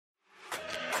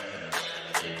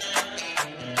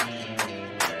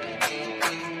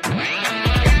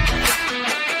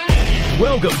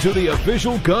Welcome to the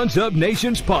official Guns Up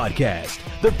Nations podcast,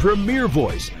 the premier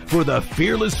voice for the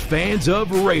fearless fans of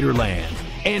Raiderland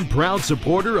and proud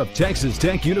supporter of Texas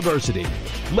Tech University.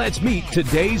 Let's meet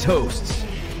today's hosts.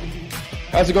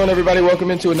 How's it going, everybody? Welcome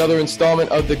into another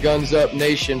installment of the Guns Up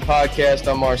Nation podcast.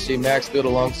 I'm RC Maxfield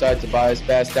alongside Tobias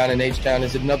Bass down in H-Town.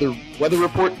 Is it another weather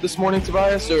report this morning,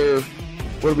 Tobias, or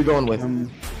what are we going with?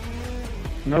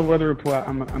 No weather report.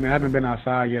 I haven't been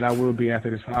outside yet. I will be after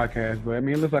this podcast. But,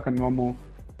 it looks like a normal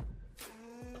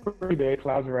pretty day.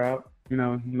 Clouds are out.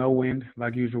 No wind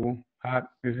like usual. Hot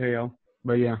as hell.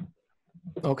 But, yeah.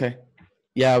 Okay.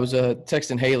 Yeah, I was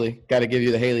texting Haley. Got to give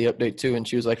you the Haley update, too. And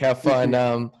she was like, have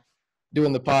fun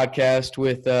doing the podcast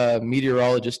with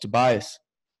meteorologist Tobias.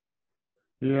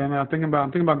 Yeah, I'm thinking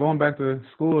about going back to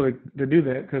school to do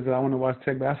that because I want to watch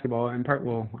Tech basketball.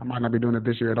 Well, I might not be doing it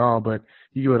this year at all, but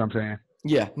you get what I'm saying.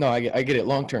 Yeah, no, I get it.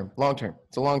 Long term.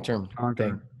 It's a long-term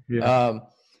thing. Yeah.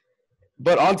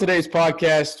 But on today's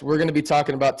podcast, we're going to be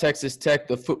talking about Texas Tech,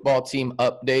 the football team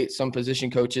update. Some position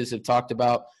coaches have talked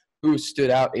about who stood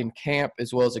out in camp,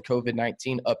 as well as a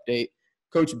COVID-19 update.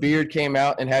 Coach Beard came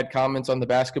out and had comments on the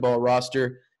basketball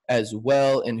roster as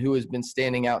well, and who has been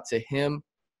standing out to him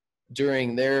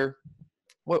during their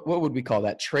what would we call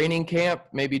that, training camp,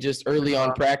 maybe just early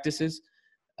on practices.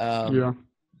 Yeah.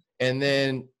 And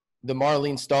then the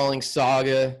Marlene Stallings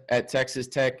saga at Texas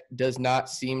Tech does not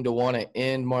seem to want to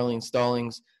end. Marlene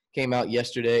Stallings came out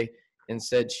yesterday and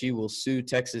said she will sue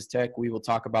Texas Tech. We will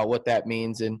talk about what that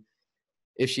means and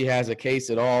if she has a case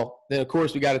at all. Then, of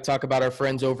course, we got to talk about our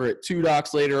friends over at Two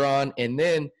Docs later on. And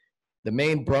then the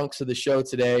main brunks of the show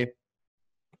today,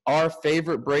 our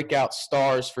favorite breakout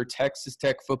stars for Texas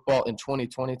Tech football in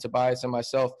 2020. Tobias and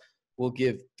myself will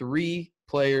give 3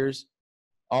 players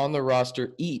on the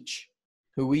roster each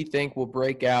who we think will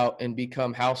break out and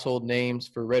become household names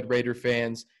for Red Raider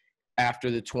fans after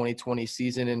the 2020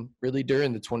 season and really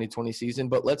during the 2020 season.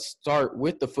 But let's start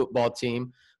with the football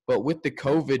team. But with the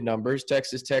COVID numbers,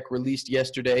 Texas Tech released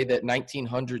yesterday that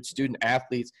 1,900 student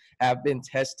athletes have been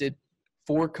tested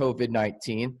for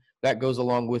COVID-19. That goes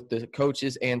along with the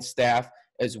coaches and staff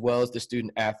as well as the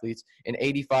student athletes, and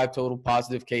 85 total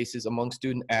positive cases among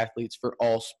student athletes for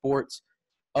all sports.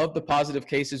 Of the positive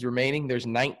cases remaining, there's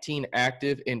 19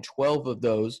 active, and 12 of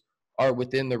those are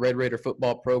within the Red Raider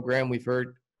football program. We've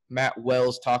heard Matt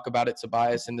Wells talk about it,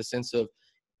 Tobias, in the sense of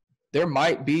there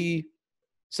might be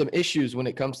some issues when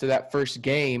it comes to that first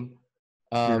game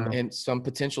and some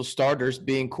potential starters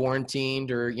being quarantined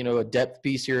or, a depth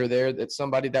piece here or there that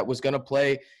somebody that was going to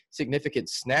play significant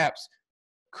snaps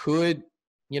could,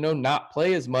 not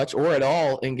play as much or at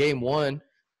all in game 1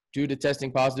 due to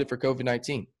testing positive for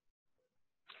COVID-19.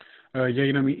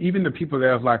 Even the people that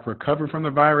have recovered from the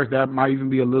virus, that might even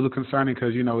be a little concerning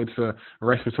because, it's a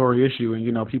respiratory issue.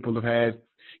 And, people have had,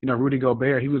 Rudy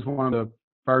Gobert, he was one of the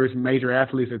first major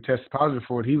athletes that tested positive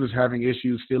for it. He was having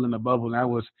issues still in the bubble, and that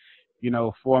was,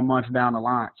 4 months down the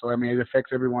line. So, it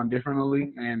affects everyone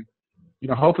differently. And,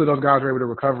 hopefully those guys are able to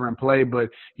recover and play, but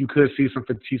you could see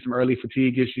some early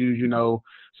fatigue issues,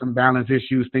 some balance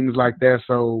issues, things like that.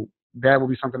 So that would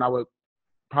be something I would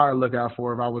probably look out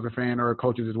for if I was a fan or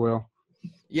coaches as well.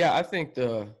 Yeah, I think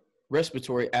the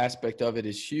respiratory aspect of it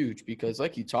is huge because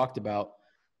like you talked about,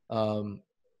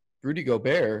 Rudy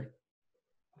Gobert,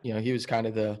 he was kind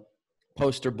of the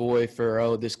poster boy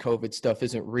for, this COVID stuff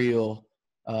isn't real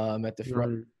at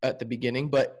the beginning.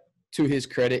 But to his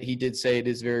credit, he did say it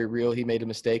is very real. He made a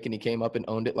mistake and he came up and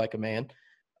owned it like a man.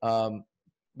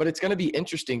 But it's going to be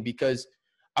interesting because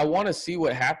I want to see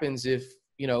what happens if,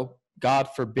 God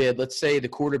forbid, let's say the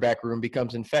quarterback room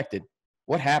becomes infected.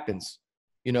 What happens?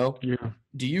 Do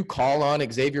you call on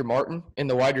Xavier Martin in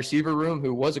the wide receiver room,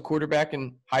 who was a quarterback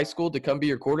in high school, to come be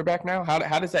your quarterback now?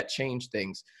 How does that change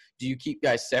things? Do you keep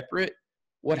guys separate?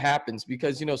 What happens?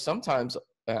 Because, sometimes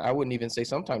I wouldn't even say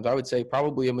sometimes. I would say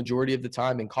probably a majority of the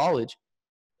time in college,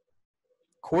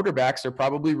 quarterbacks are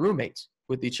probably roommates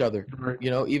with each other, right.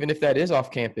 Even if that is off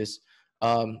campus.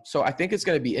 So I think it's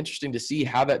going to be interesting to see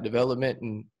how that development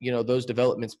and, those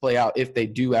developments play out if they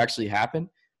do actually happen.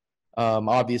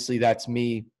 Obviously, that's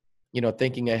me,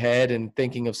 thinking ahead and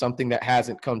thinking of something that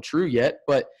hasn't come true yet.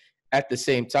 But at the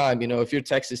same time, if you're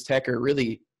Texas Tech or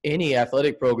really any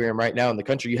athletic program right now in the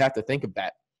country, you have to think of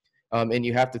that. And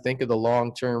you have to think of the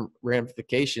long-term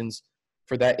ramifications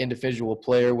for that individual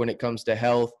player when it comes to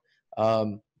health,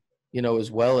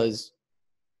 as well as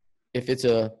if it's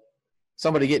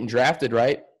somebody getting drafted,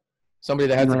 right? Somebody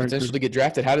that has the potential to get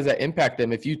drafted, how does that impact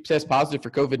them? If you test positive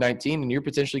for COVID-19 and you're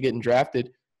potentially getting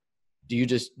drafted, do you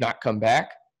just not come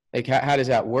back? Like, how does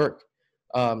that work?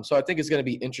 So I think it's going to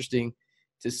be interesting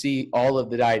to see all of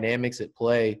the dynamics at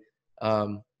play.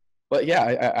 But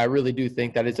yeah, I really do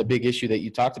think that it's a big issue that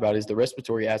you talked about is the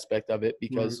respiratory aspect of it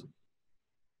because,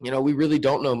 we really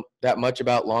don't know that much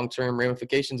about long-term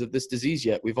ramifications of this disease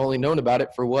yet. We've only known about it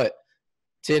for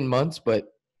 10 months, but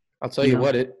I'll tell you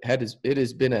what, it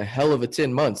has been a hell of a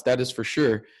 10 months. That is for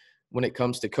sure when it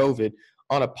comes to COVID.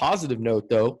 On a positive note,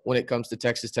 though, when it comes to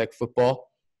Texas Tech football,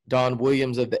 Don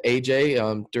Williams of the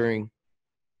AJ during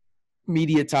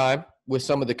media time with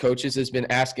some of the coaches has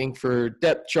been asking for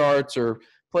depth charts or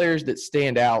players that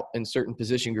stand out in certain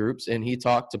position groups. And he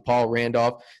talked to Paul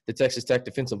Randolph, the Texas Tech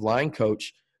defensive line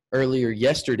coach, earlier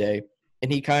yesterday,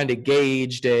 and he kind of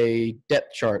gauged a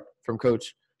depth chart from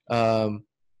Coach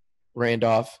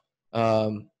Randolph.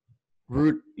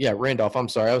 Randolph. I'm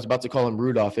sorry. I was about to call him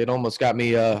Rudolph. It almost got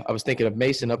me. I was thinking of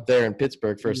Mason up there in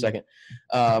Pittsburgh for a second.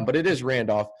 But it is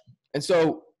Randolph. And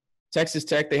so Texas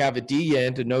Tech, they have a D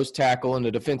end, a nose tackle, and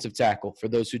a defensive tackle. For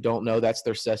those who don't know, that's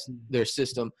their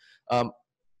system.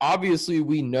 Obviously,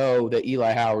 we know that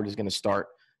Eli Howard is going to start.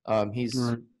 He's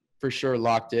for sure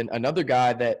locked in. Another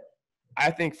guy that I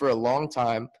think for a long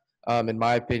time, in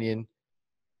my opinion,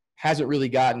 hasn't really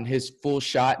gotten his full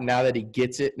shot now that he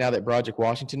gets it, now that Broderick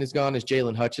Washington is gone, is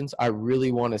Jalen Hutchins. I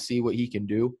really want to see what he can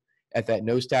do at that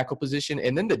nose tackle position.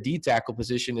 And then the D tackle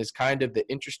position is kind of the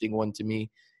interesting one to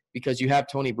me because you have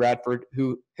Tony Bradford,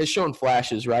 who has shown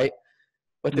flashes, right?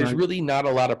 But there's really not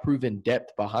a lot of proven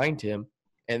depth behind him.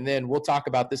 And then we'll talk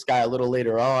about this guy a little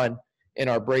later on in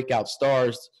our breakout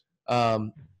stars.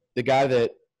 The guy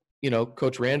that,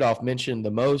 Coach Randolph mentioned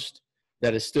the most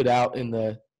that has stood out in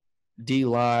the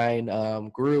D-line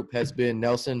group has been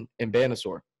Nelson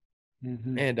Mbanasor.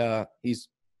 And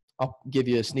I'll give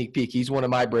you a sneak peek. He's one of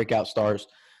my breakout stars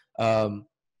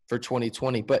for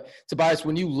 2020. But, Tobias,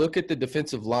 when you look at the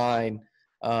defensive line,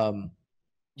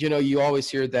 you always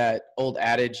hear that old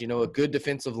adage, a good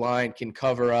defensive line can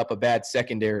cover up a bad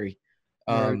secondary.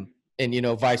 And,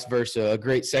 vice versa. A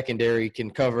great secondary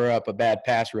can cover up a bad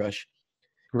pass rush.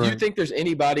 Do you think there's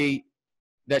anybody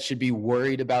that should be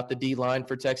worried about the D-line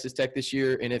for Texas Tech this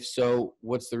year? And if so,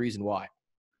 what's the reason why?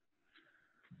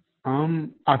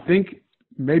 I think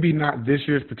maybe not this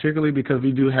year's particularly because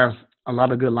we do have a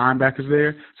lot of good linebackers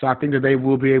there. So I think that they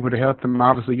will be able to help them.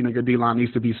 Obviously, your D-line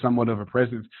needs to be somewhat of a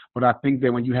presence. But I think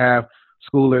that when you have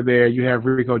Schooler there, you have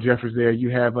Rico Jeffers there, you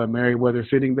have Merriweather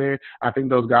sitting there, I think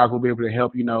those guys will be able to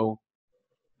help,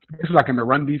 it's like in the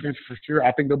run defense for sure.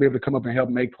 I think they'll be able to come up and help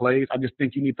make plays. I just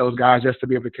think you need those guys just to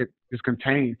be able to just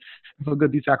contain. That's what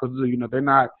good D tackles do. They're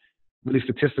not really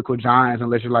statistical giants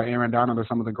unless you're like Aaron Donald or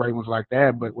some of the great ones like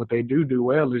that. But what they do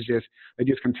well is they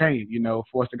just contain.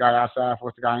 Force the guy outside,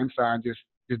 force the guy inside, just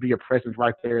be a presence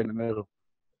right there in the middle.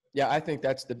 Yeah, I think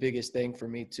that's the biggest thing for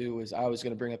me too. Is I was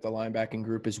going to bring up the linebacking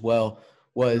group as well.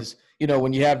 Was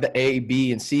when you have the A,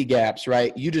 B, and C gaps,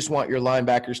 right? You just want your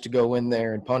linebackers to go in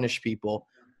there and punish people.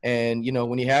 And,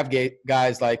 when you have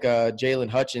guys like Jalen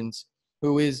Hutchins,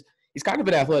 he's kind of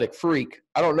an athletic freak.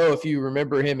 I don't know if you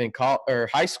remember him in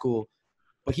high school,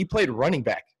 but he played running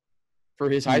back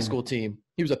for his high school team.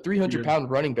 He was a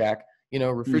 300-pound running back,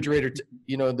 refrigerator,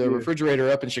 refrigerator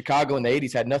up in Chicago in the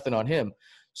 80s had nothing on him.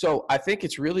 So I think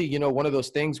it's really, one of those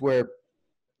things where,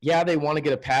 yeah, they want to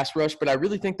get a pass rush, but I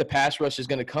really think the pass rush is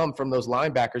going to come from those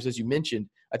linebackers, as you mentioned.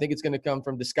 I think it's going to come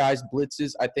from disguised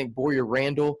blitzes. I think Boyer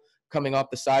Randall coming off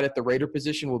the side at the Raider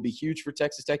position will be huge for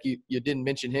Texas Tech. You didn't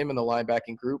mention him in the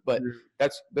linebacking group, but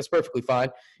that's perfectly fine.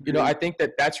 I think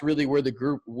that's really where the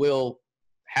group will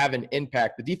have an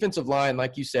impact. The defensive line,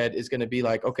 like you said, is going to be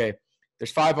like, okay,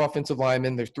 there's 5 offensive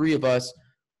linemen, there's 3 of us.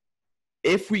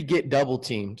 If we get double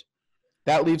teamed,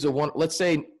 that leaves let's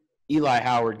say Eli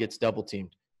Howard gets double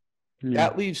teamed.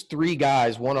 That leaves 3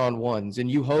 guys one-on-ones,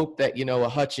 and you hope that, a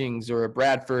Hutchings or a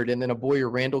Bradford and then a Boyer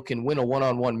Randall can win a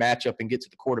one-on-one matchup and get to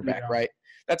the quarterback, right?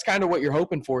 That's kind of what you're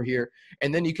hoping for here.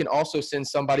 And then you can also send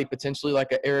somebody potentially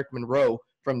like a Eric Monroe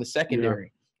from the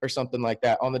secondary or something like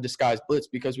that on the disguised blitz,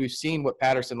 because we've seen what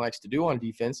Patterson likes to do on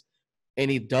defense, and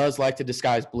he does like to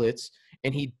disguise blitz,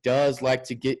 and he does like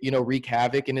to get, wreak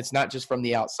havoc, and it's not just from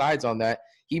the outsides on that.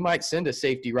 He might send a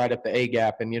safety right up the A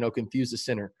gap and, confuse the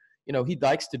center. He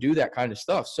likes to do that kind of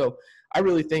stuff. So I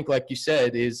really think, like you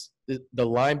said, is the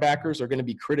linebackers are going to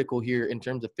be critical here in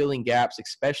terms of filling gaps,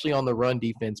 especially on the run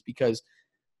defense, because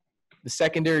the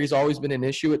secondary has always been an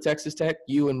issue at Texas Tech.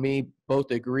 You and me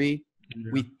both agree.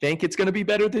 We think it's going to be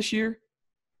better this year.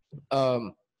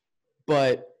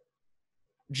 But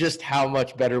just how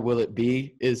much better will it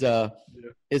be is a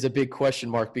big question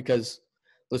mark because,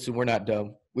 listen, we're not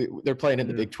dumb. They're playing in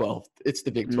the Big 12. It's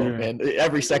the Big 12, man.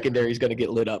 Every secondary is going to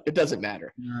get lit up. It doesn't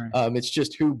matter. It's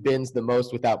just who bends the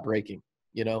most without breaking.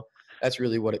 You know, that's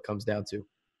really what it comes down to.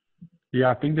 Yeah,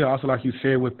 I think that also, like you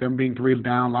said, with them being 3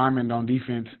 down linemen on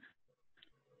defense,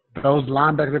 those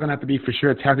linebackers are going to have to be for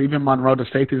sure tackle. Even Monroe, the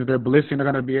safeties, if they're blitzing, they're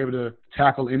going to be able to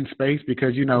tackle in space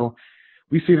because, you know,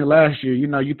 we seen it last year. You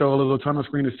know, you throw a little tunnel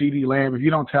screen to CD Lamb. If you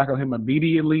don't tackle him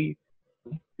immediately,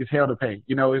 it's hell to pay.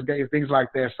 You know, it's things like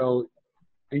that. So,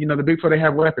 and, you know, the Big 4, they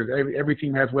have weapons. Every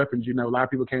team has weapons. You know, a lot of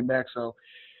people came back. So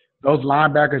those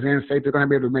linebackers and safety are going to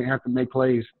be able to have to make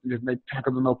plays, just make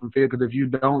tackles in open field. Because if you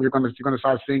don't, you're going to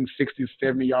start seeing 60,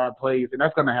 70-yard plays, and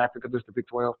that's going to happen because it's the Big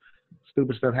 12.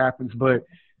 Stupid stuff happens, but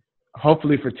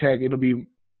hopefully for Tech, it'll be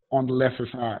on the lesser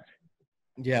side.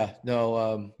 Yeah,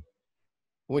 no.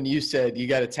 When you said you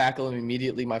got to tackle him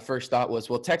immediately, my first thought was,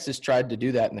 well, Texas tried to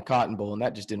do that in the Cotton Bowl, and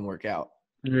that just didn't work out.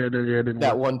 Yeah, it didn't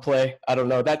that work. One play, I don't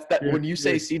know. When you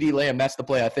say CD Lamb, that's the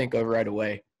play I think of right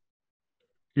away.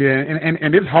 Yeah,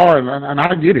 and it's hard, and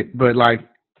I get it, but like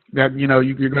that, you know,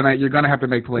 you're gonna have to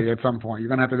make plays at some point. You're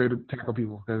gonna have to be able to tackle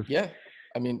people because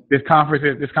I mean, this conference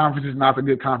is not a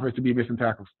good conference to be missing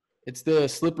tackles. It's the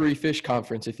slippery fish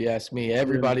conference, if you ask me.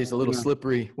 Everybody's a little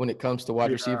slippery when it comes to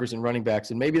wide receivers and running backs,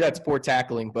 and maybe that's poor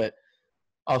tackling, but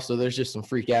also there's just some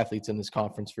freak athletes in this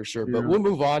conference for sure. But we'll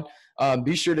move on.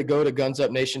 Be sure to go to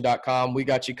gunsupnation.com. We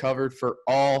got you covered for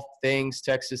all things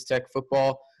Texas Tech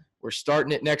football. We're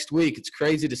starting it next week. It's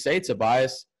crazy to say,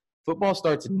 Tobias. Football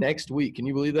starts next week. Can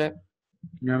you believe that?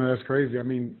 Yeah, no, that's crazy. I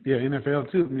mean,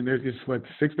 NFL too. I mean, they're just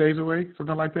 6 days away,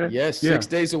 something like that. Yes, 6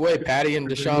 days away. Patty and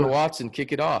Deshaun Watson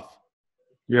kick it off.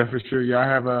 Yeah, for sure. Yeah, I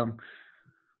have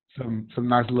some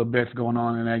nice little bets going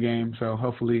on in that game, so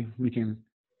hopefully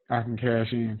I can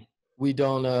cash in. We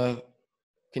don't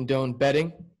condone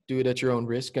betting. Do it at your own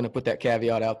risk. Going to put that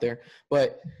caveat out there.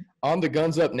 But on the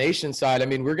Guns Up Nation side, I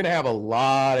mean, we're going to have a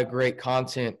lot of great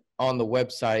content on the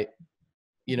website,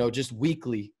 you know, just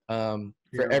weekly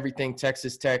for everything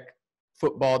Texas Tech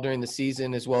football during the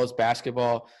season as well as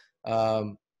basketball.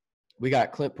 We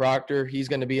got Clint Proctor. He's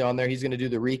going to be on there. He's going to do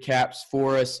the recaps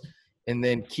for us. And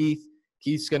then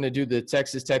Keith's going to do the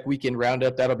Texas Tech Weekend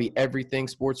Roundup. That'll be everything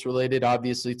sports related.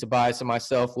 Obviously, Tobias and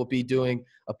myself will be doing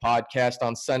a podcast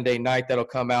on Sunday night. That'll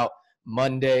come out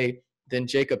Monday. Then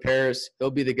Jacob Harris,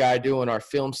 he'll be the guy doing our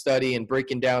film study and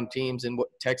breaking down teams and what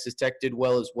Texas Tech did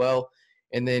well as well.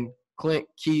 And then Clint,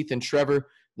 Keith, and Trevor,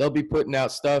 they'll be putting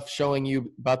out stuff showing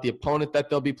you about the opponent that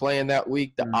they'll be playing that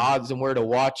week, the odds and where to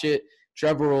watch it.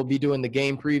 Trevor will be doing the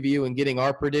game preview and getting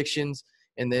our predictions.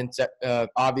 And then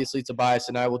obviously Tobias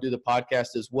and I will do the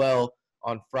podcast as well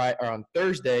on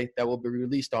Thursday. That will be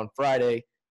released on Friday,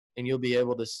 and you'll be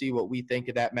able to see what we think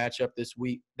of that matchup this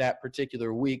week, that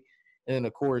particular week. And then,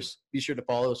 of course, be sure to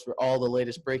follow us for all the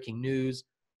latest breaking news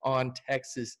on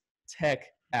Texas Tech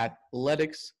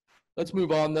athletics. Let's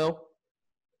move on, though.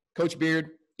 Coach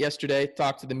Beard yesterday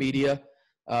talked to the media.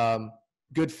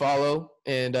 Good follow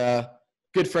and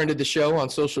good friend of the show on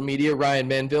social media, Ryan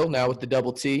Manville, now with the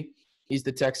double T. He's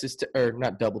the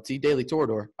not double T, Daily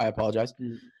Torador. I apologize.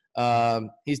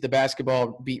 He's the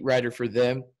basketball beat writer for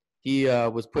them. He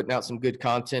was putting out some good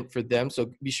content for them,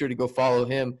 so be sure to go follow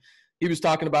him. He was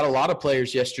talking about a lot of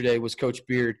players yesterday, was Coach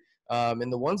Beard.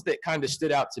 And the ones that kind of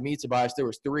stood out to me, Tobias, there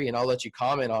was 3, and I'll let you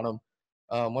comment on them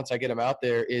once I get them out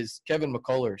there, is Kevin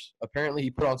McCullers. Apparently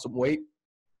he put on some weight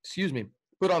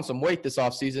this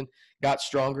offseason, got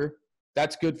stronger.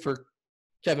 That's good for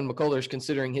Kevin McCullers,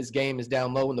 considering his game is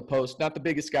down low in the post. Not the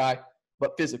biggest guy,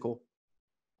 but physical.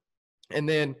 And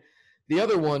then the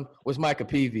other one was Micah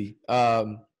Peavy.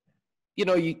 You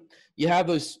know, you have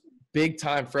those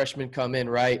big-time freshmen come in,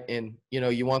 right? And, you know,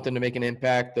 you want them to make an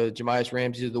impact, the Jemias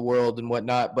Ramsey of the world and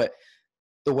whatnot. But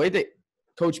the way that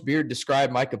Coach Beard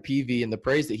described Micah Peavy and the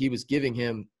praise that he was giving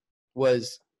him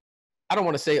was, I don't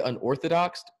want to say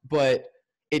unorthodox, but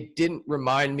it didn't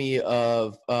remind me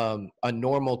of a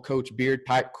normal Coach Beard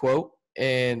type quote.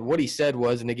 And what he said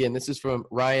was, and again, this is from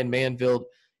Ryan Manville,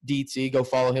 DT. Go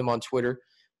follow him on Twitter.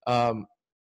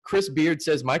 Chris Beard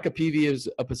says Micah Peavy is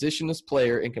a positionless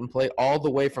player and can play all the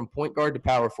way from point guard to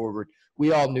power forward.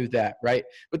 We all knew that, right?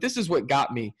 But this is what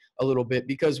got me a little bit,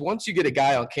 because once you get a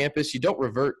guy on campus, you don't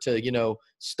revert to, you know,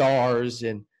 stars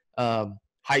and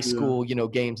high school, you know,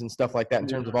 games and stuff like that in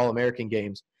terms of All-American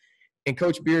games. And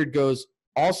Coach Beard Coach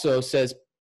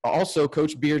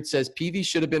Beard says Peavy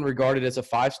should have been regarded as a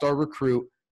 5-star recruit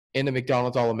in the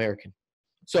McDonald's All-American.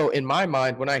 So in my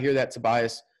mind, when I hear that,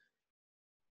 Tobias,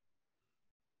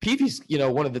 Peavy's, you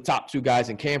know, one of the top 2 guys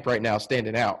in camp right now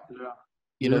standing out. Yeah.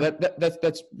 You know,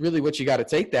 that's really what you got to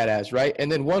take that as, right?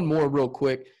 And then one more real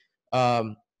quick.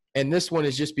 And this one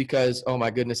is just because, oh,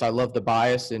 my goodness, I love the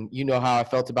bias. And you know how I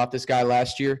felt about this guy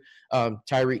last year,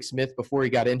 Tyreek Smith, before he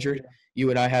got injured.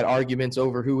 You and I had arguments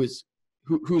over who was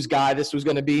whose guy this was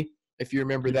going to be, if you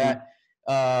remember that.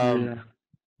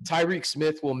 Tyreek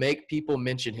Smith will make people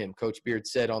mention him, Coach Beard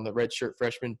said on the redshirt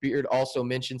freshman. Beard also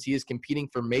mentions he is competing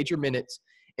for major minutes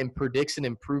and predicts an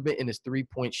improvement in his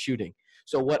three-point shooting.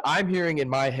 So what I'm hearing in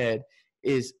my head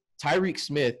is Tyreek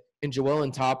Smith and Joel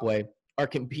Ntopwe are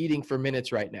competing for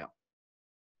minutes right now.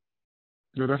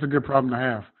 Yeah, that's a good problem to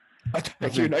have.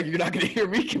 You're not going to hear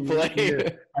me complain. Yeah.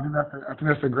 I think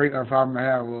that's a great problem to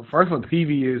have. Well, first of all,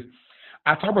 PV is –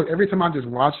 I talk about every time I just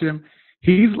watch him,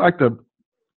 he's like the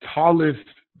tallest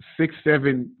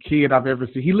 6'7" kid I've ever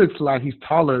seen. He looks like he's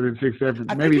taller than 6'7".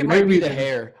 I think it might be the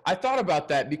hair. I thought about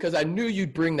that because I knew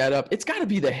you'd bring that up. It's got to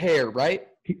be the hair, right?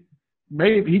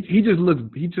 He just looks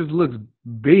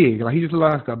big. Like he just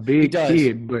looks like a big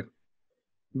kid.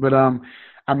 But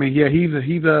I mean, yeah, he's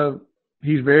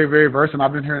very, very versatile.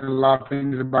 I've been hearing a lot of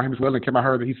things about him as well. And I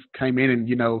heard that he came in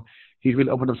and, he's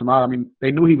really opened up some eyes. I mean, they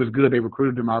knew he was good. They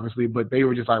recruited him, obviously, but they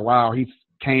were just like, wow, he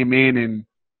came in and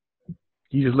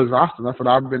he just looks awesome. That's what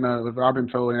I've been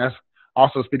told. And that's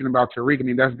also speaking about Tariq. I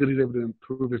mean, that's good he's able to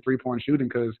improve his three-point shooting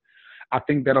because I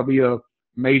think that'll be a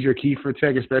major key for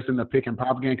Tech, especially in the pick and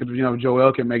pop game because,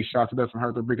 Joel can make shots. It doesn't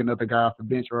hurt to bring another guy off the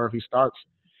bench, or if he starts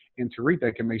in Tariq,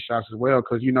 that can make shots as well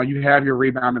because, you have your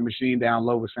rebounding machine down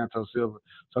low with Santos Silva.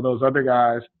 So those other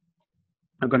guys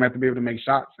are going to have to be able to make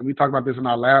shots. And we talked about this in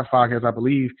our last podcast, I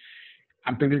believe.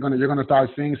 I think you're going to start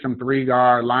seeing some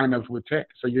 3-guard lineups with Tech.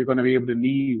 So you're going to be able to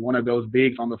need one of those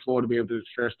bigs on the floor to be able to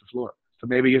stretch the floor. So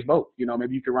maybe it's both.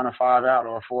 Maybe you could run a 5-out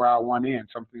or a 4-out, 1-in,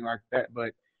 something like that.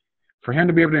 But for him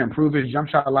to be able to improve his jump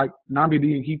shot like Nnamdi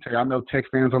Diakite, I know Tech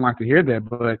fans don't like to hear that,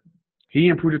 but he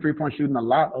improved his three-point shooting a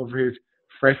lot over his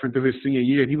freshman through his senior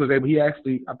year.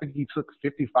 I think he took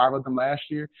 55 of them last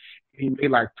year. He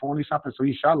made like 20-something, so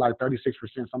he shot like 36%,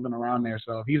 something around there.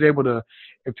 So if he's able to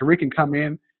 – if Tariq can come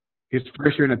in his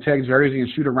first year in a Tech jersey and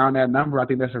shoot around that number, I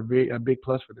think that's a big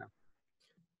plus for them.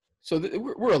 So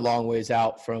we're a long ways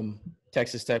out from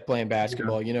Texas Tech playing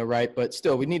basketball, right? But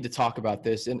still, we need to talk about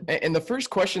this. And the first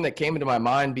question that came into my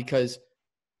mind because,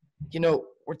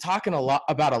 we're talking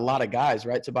about a lot of guys,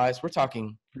 right, Tobias? We're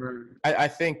talking right. I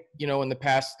think, in the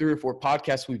past 3 or 4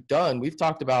 podcasts we've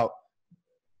talked about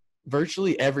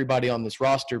virtually everybody on this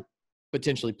roster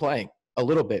potentially playing a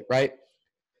little bit, right?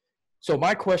 So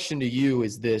my question to you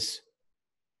is this.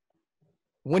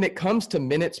 When it comes to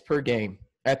minutes per game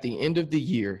at the end of the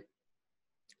year,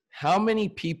 how many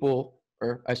people,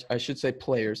 or I should say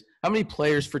players, how many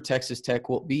players for Texas Tech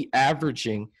will be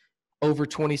averaging over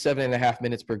 27.5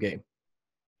 minutes per game?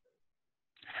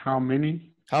 How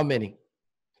many?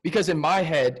 Because in my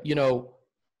head,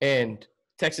 and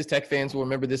Texas Tech fans will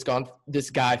remember this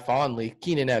guy fondly,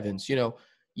 Keenan Evans.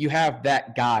 You have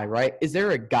that guy, right? Is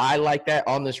there a guy like that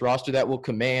on this roster that will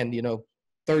command,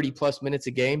 30-plus minutes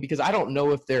a game? Because I don't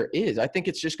know if there is. I think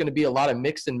it's just going to be a lot of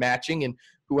mix and matching, and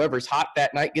whoever's hot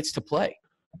that night gets to play.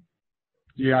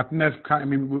 Yeah, I think that's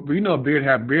kind of,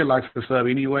 Beard likes to sub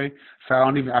anyway. So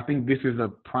I think this is a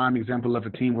prime example of a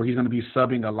team where he's going to be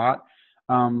subbing a lot.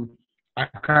 I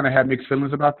kind of have mixed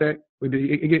feelings about that.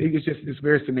 It's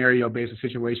very scenario-based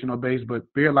and situational-based, but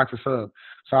Beard likes to sub.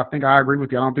 So I think I agree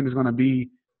with you. I don't think it's going to be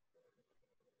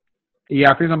 – I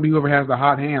think it's going to be whoever has the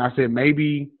hot hand. I said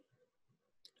maybe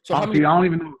 – So I don't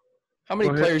even know. How many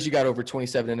players you got over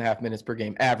 27.5 minutes per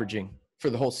game averaging for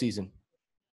the whole season?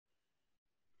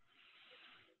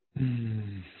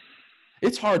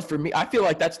 It's hard for me. I feel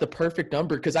like that's the perfect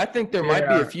number because I think there might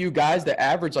be a few guys that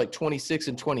average like 26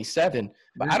 and 27,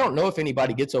 but I don't know if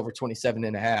anybody gets over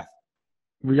 27.5.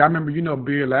 Well, I remember,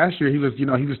 Beard last year, he was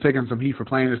taking some heat for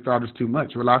playing the starters too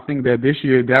much. Well, I think that this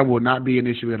year that will not be an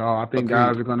issue at all. I think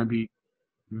guys are going to be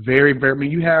very, very –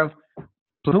 you have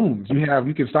platoons.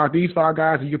 You can start these 5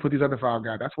 guys and you can put these other 5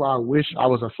 guys. That's why I wish I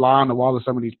was a fly on the wall of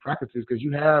some of these practices because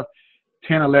you have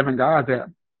 10, 11 guys that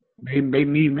they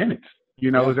need minutes.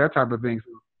 It's that type of thing.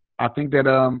 So I think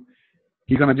that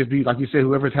he's going to just be, like you said,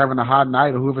 whoever's having a hot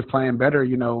night or whoever's playing better,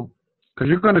 because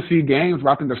you're going to see games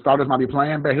where I think the starters might be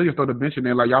playing better. He'll just throw the bench in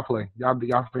there like, y'all play. Y'all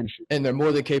finish it. And they're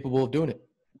more than capable of doing it.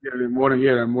 Yeah, they're more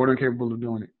than capable of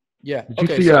doing it. Yeah. Did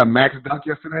you see Max dunk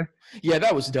yesterday? Yeah,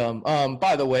 that was dumb.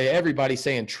 By the way, everybody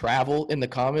saying travel in the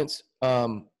comments.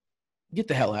 Get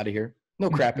the hell out of here. No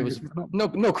crap. It was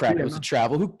no crap. It was a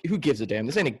travel. Who gives a damn?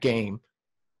 This ain't a game.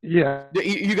 Yeah.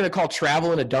 You're going to call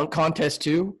travel in a dunk contest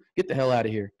too? Get the hell out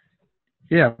of here.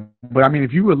 Yeah, but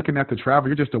if you were looking at the travel,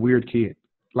 you're just a weird kid.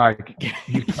 Like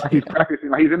he's practicing,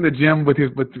 like he's in the gym with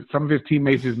some of his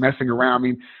teammates just messing around.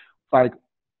 I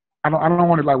don't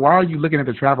want to, like, why are you looking at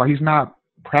the travel? He's not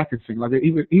practicing. Like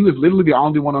he was literally the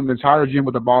only one on the entire gym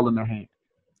with the ball in their hand.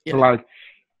 Yeah. So like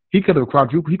he could have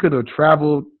quadrupled, he could have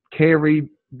traveled, carried,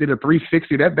 did a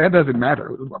 360, that doesn't matter.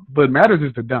 What matters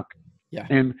is the dunk. Yeah.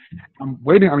 And I'm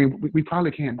waiting. I mean, we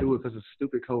probably can't do it because of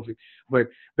stupid COVID, but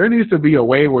there needs to be a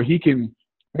way where he can,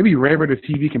 maybe Raver, the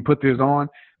TV, can put this on.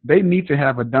 They need to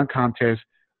have a dunk contest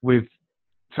with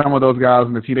some of those guys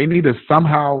on the team. They need to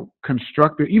somehow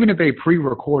construct it, even if they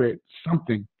pre-recorded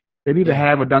something. They need to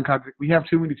have a dunk contest. We have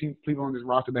too many people on this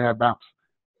roster that have bounce.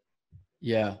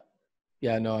 Yeah.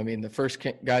 Yeah, no, I mean, the first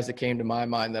guys that came to my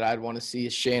mind that I'd want to see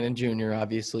is Shannon Jr.,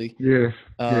 obviously. Yes.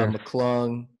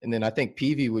 McClung, and then I think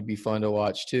Peavy would be fun to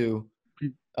watch too.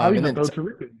 I even throw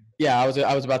Tariq in. Yeah, I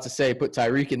was about to say put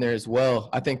Tyreek in there as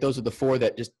well. I think those are the four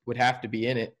that just would have to be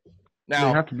in it. Now,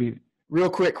 they have to be. Real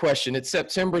quick question. It's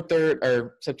September 3rd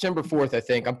or September 4th, I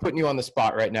think. I'm putting you on the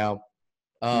spot right now.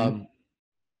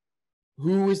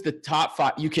 Who is the top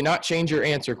five? You cannot change your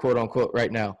answer, quote unquote,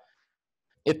 right now.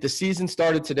 If the season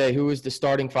started today, who is the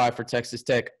starting five for Texas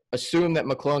Tech? Assume that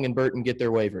McClung and Burton get their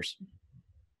waivers.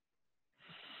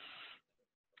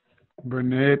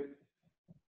 Burnett,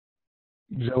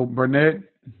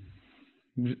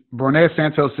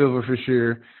 Santos Silva for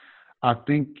sure. I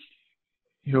think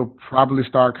he'll probably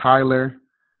start Kyler.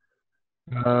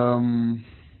 PV.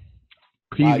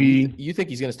 Wow, you think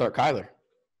he's going to start Kyler?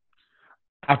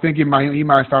 I think he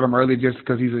might start him early just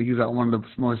because he's one of the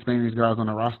most experienced guys on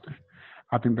the roster.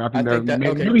 I think that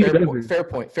okay. Fair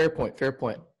point.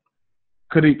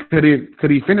 Could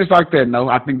he finish like that? No,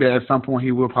 I think that at some point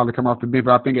he will probably come off the bench.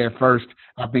 But I think at first,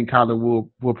 I think Kyler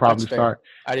will probably start.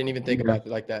 I didn't even think about it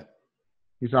like that.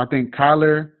 So I think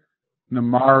Kyler,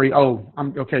 Namari.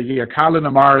 Kyler,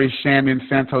 Namari, Shannon,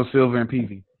 Santos Silva, and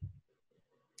PV.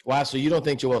 Wow, so you don't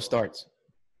think Joel starts?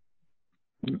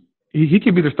 He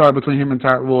could be the starter between him and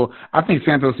Tyler. Well, I think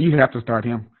Santos. You have to start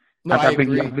him. No, I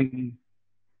agree.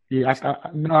 I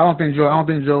don't think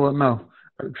Joel. No,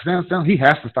 Santos, he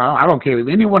has to start. I don't care if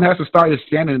anyone has to start. It's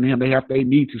Shannon and him. They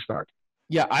need to start.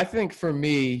 Yeah, I think for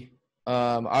me,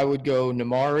 I would go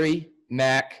Namari,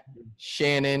 Mac,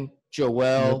 Shannon,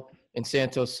 Joel, and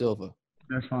Santos Silva.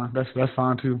 That's fine. That's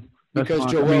fine too. Because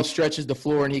Joel stretches the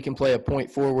floor and he can play a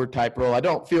point forward type role. I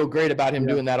don't feel great about him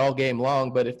doing that all game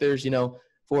long, but if there's 4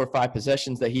 or 5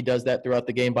 possessions that he does that throughout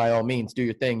the game, by all means, do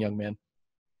your thing, young man.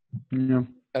 Yeah.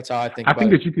 That's how I think about it. I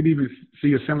think it. that you could even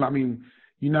see a similar – I mean,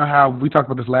 you know how we talked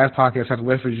about this last podcast at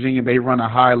West Virginia, they run a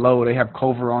high-low. They have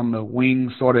Cover on the wing,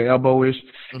 sort of elbow-ish,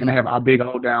 and they have a big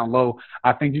O down low.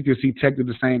 I think you could see Tech do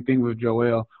the same thing with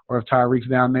Joel, or if Tyreek's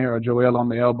down there, or Joel on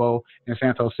the elbow and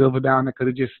Santos Silva down there,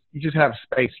 because you just have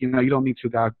space. You don't need 2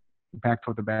 guys back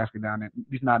toward the basket down there.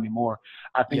 At least not anymore.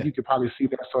 I think you could probably see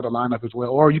that sort of lineup as well.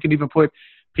 Or you can even put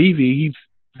PV. He's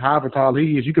however tall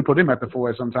he is. You could put him at the 4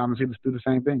 at some time and see do the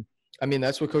same thing. I mean,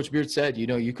 that's what Coach Beard said.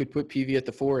 You could put PV at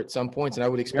the 4 at some points, and I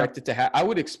would expect it to I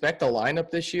would expect a lineup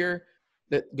this year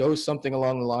that goes something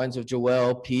along the lines of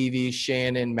Joel, PV,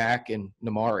 Shannon, Mac, and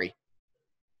Namari.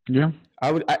 Yeah.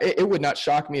 It would not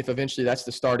shock me if eventually that's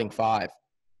the starting 5.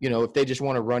 If they just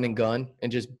want to run and gun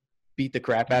and just beat the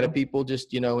crap out of people,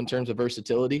 just, in terms of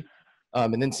versatility.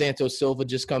 And then Santos Silva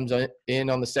just comes in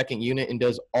on the second unit and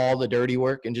does all the dirty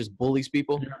work and just bullies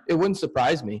people. Yeah. It wouldn't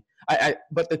surprise me.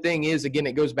 But the thing is, again,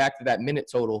 it goes back to that minute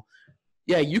total.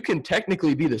 Yeah, you can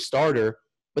technically be the starter,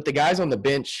 but the guys on the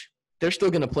bench, they're still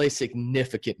going to play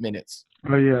significant minutes.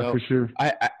 Oh, yeah, for sure.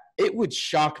 It would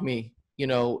shock me,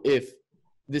 if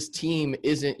this team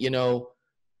isn't,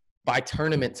 by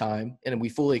tournament time, and we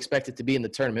fully expect it to be in the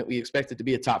tournament. We expect it to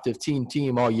be a top 15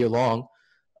 team all year long.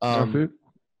 That's it.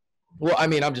 Well, I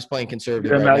mean, I'm just playing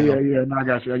conservative right now. Yeah, no, I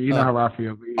got you. You know how I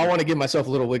feel. I want to give myself a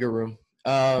little wiggle room.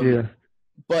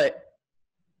 But,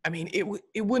 I mean,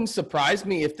 it wouldn't surprise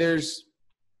me if there's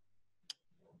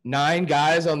 9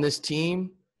 guys on this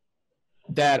team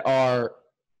that are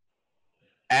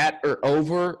at or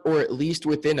over or at least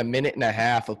within a minute and a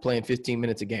half of playing 15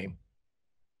 minutes a game.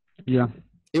 Yeah.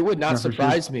 It would not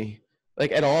surprise me,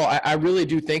 like, at all. I really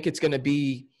do think it's going to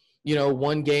be,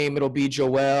 one game it'll be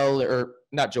Joel, or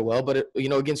not Joel, but,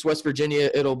 against West Virginia,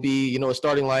 it'll be, a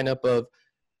starting lineup of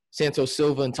Santos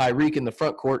Silva and Tyreek in the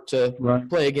front court to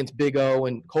play against Big O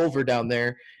and Culver down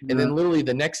there. And then literally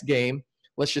the next game,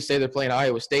 let's just say they're playing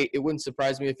Iowa State. It wouldn't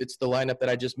surprise me if it's the lineup that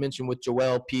I just mentioned with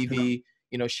Joel, PV,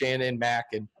 Shannon, Mac,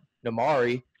 and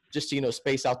Namari, just to,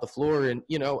 space out the floor. And,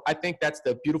 I think that's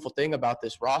the beautiful thing about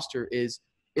this roster is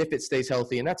if it stays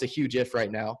healthy, and that's a huge if right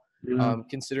now,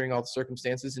 considering all the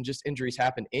circumstances and just injuries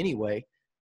happen anyway.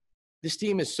 This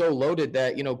team is so loaded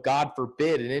that, God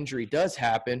forbid an injury does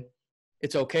happen,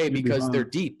 it's okay because they're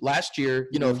deep. Last year,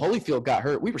 if Holyfield got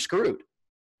hurt, we were screwed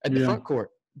at the front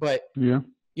court. But,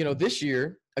 this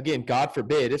year, again, God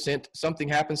forbid, if something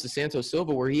happens to Santos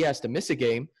Silva where he has to miss a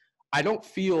game, I don't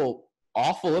feel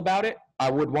awful about it. I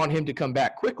would want him to come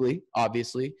back quickly,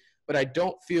 obviously, but I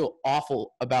don't feel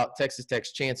awful about Texas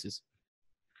Tech's chances.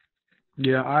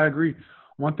 Yeah, I agree.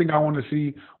 One thing I want to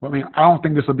see, well, I mean, I don't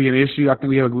think this will be an issue. I think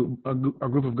we have a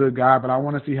group of good guys, but I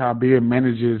want to see how Beard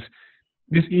manages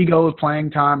this egos,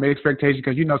 playing time, expectation,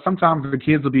 because, you know, sometimes the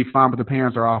kids will be fine, but the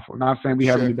parents are awful. Not saying we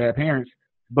have any bad parents,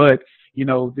 but, you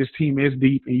know, this team is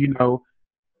deep, and, you know,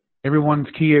 everyone's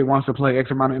kid wants to play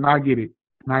X amount, and I get it.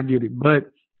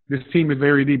 But this team is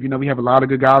very deep. You know, we have a lot of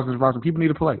good guys in this roster. People need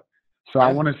to play. So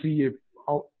I want to see if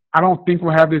I don't think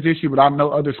we'll have this issue, but I know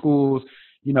other schools,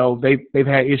 you know, they've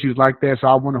had issues like that. So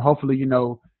I want to hopefully, you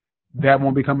know, that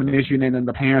won't become an issue, and then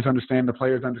the parents understand, the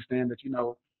players understand that, you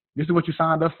know, this is what you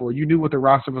signed up for. You knew what the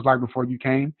roster was like before you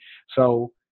came.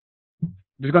 So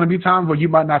there's going to be times where you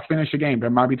might not finish a game. There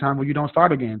might be times where you don't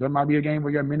start a game. There might be a game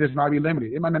where your minutes might be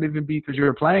limited. It might not even be because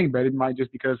you're playing, but it might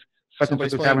just because such and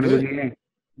such is having a good game.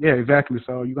 Yeah, exactly.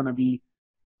 So you're going to be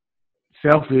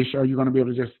selfish, or you're going to be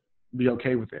able to just be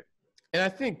okay with it. And I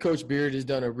think Coach Beard has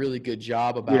done a really good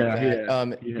job about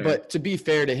that. But to be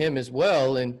fair to him as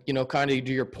well, and, you know, kind of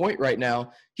to your point right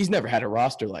now, he's never had a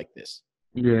roster like this.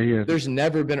 Yeah. There's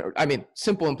never been – I mean,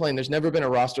 simple and plain, there's never been a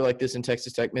roster like this in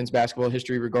Texas Tech men's basketball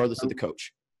history regardless of the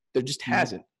coach. There just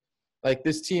hasn't. Like,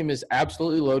 this team is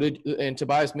absolutely loaded, and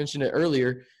Tobias mentioned it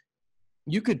earlier.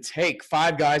 You could take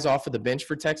 5 guys off of the bench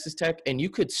for Texas Tech, and you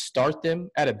could start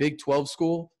them at a Big 12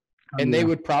 school, and they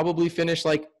would probably finish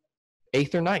like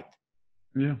 8th or 9th.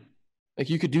 Yeah. Like,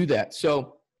 you could do that.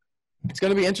 So it's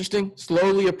going to be interesting.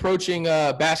 Slowly approaching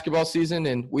basketball season,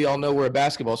 and we all know we're a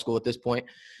basketball school at this point.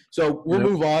 So we'll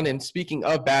move on. And speaking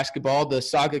of basketball, the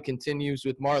saga continues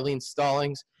with Marlene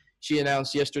Stallings. She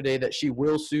announced yesterday that she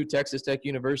will sue Texas Tech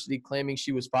University, claiming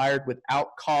she was fired without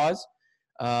cause.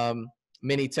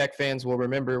 Many Tech fans will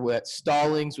remember that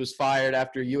Stallings was fired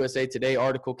after a USA Today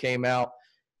article came out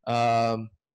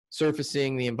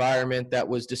surfacing the environment that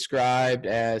was described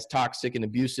as toxic and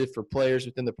abusive for players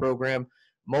within the program.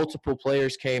 Multiple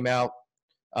players came out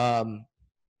and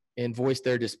voiced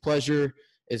their displeasure,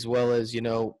 as well as, you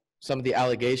know, some of the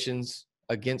allegations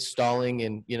against Stalling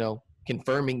and, you know,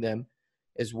 confirming them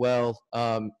as well.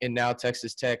 And now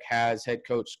Texas Tech has head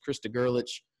coach Krista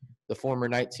Gerlich, the former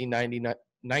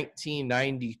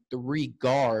 1993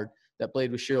 guard that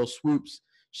played with Cheryl Swoops.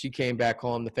 She came back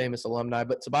home, the famous alumni.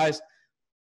 But Tobias,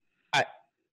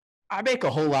 I make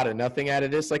a whole lot of nothing out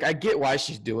of this. Like, I get why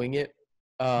she's doing it.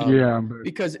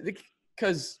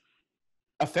 Because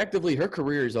effectively her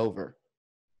career is over.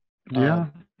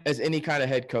 As any kind of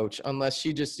head coach, unless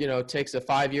she just, you know, takes a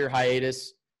 5-year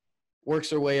hiatus,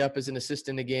 works her way up as an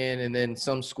assistant again, and then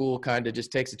some school kind of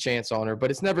just takes a chance on her.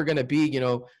 But it's never going to be, you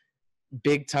know,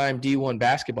 big-time D1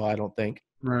 basketball, I don't think.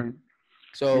 Right.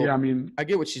 So, I mean, I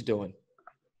get what she's doing.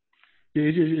 Yeah,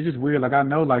 it's just weird. Like, I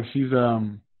know, like, she's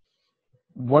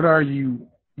what does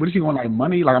she want, like,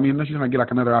 money? Like, I mean, unless she's going to get,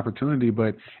 like, another opportunity,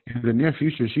 but in the near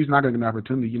future, she's not going to get an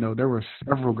opportunity. You know, there were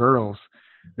several girls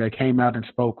that came out and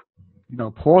spoke, you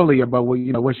know, poorly about what,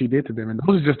 you know, what she did to them. And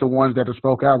those are just the ones that have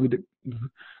spoke out.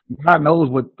 God knows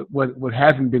what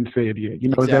hasn't been said yet. You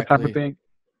know, It's that type of thing.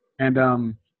 And I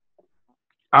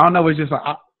don't know. It's just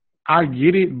like, I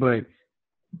get it, but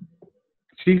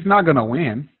she's not going to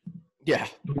win. Yeah.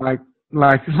 Like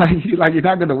you're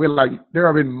not going to win. Like, there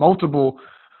have been multiple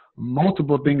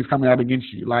things coming out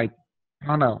against you. Like, I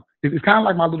don't know. It's kind of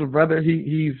like my little brother.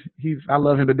 He's I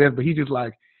love him to death, but he's just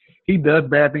like, he does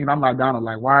bad things. I'm like, Donald,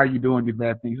 like, why are you doing these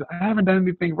bad things? I haven't done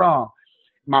anything wrong.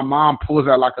 My mom pulls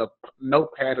out like a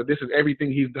notepad of this is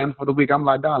everything he's done for the week. I'm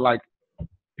like, Donald, like,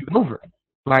 it's over.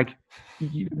 Like,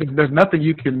 there's nothing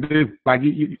you can do. Like,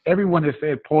 everyone has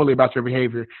said poorly about your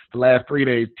behavior the last 3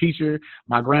 days. Teacher,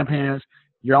 my grandparents,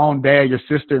 your own dad, your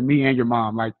sister, me, and your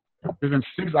mom. Like, there's been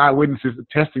 6 eyewitnesses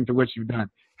attesting to what you've done.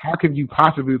 How can you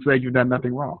possibly say you've done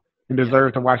nothing wrong and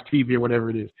deserve to watch TV or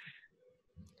whatever it is?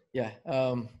 Yeah.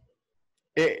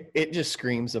 It just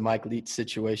screams a Mike Leach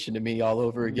situation to me all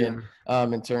over again,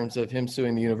 in terms of him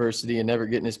suing the university and never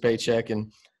getting his paycheck.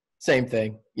 And same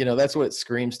thing, you know, that's what it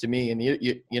screams to me. And,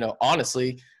 you know,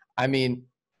 honestly, I mean,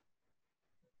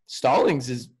 Stallings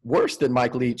is worse than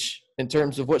Mike Leach in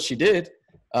terms of what she did.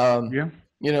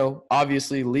 You know,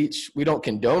 obviously Leach, we don't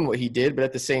condone what he did, but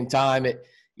at the same time,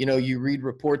 you know, you read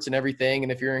reports and everything,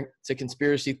 and if you're into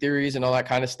conspiracy theories and all that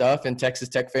kind of stuff, and Texas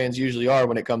Tech fans usually are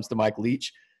when it comes to Mike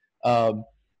Leach,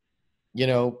 you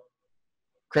know,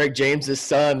 Craig James's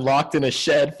son locked in a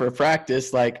shed for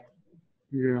practice, like,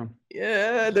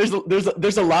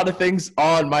 there's a lot of things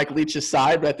on Mike Leach's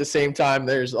side, but at the same time,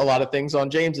 there's a lot of things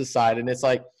on James's side, and it's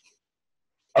like,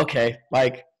 okay,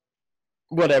 like,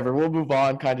 whatever, we'll move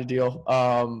on kind of deal.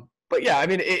 But yeah, I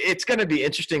mean, it's going to be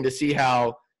interesting to see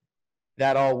how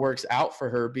that all works out for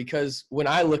her, because when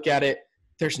I look at it,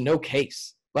 there's no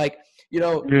case. Like,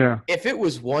 Yeah. if it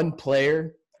was one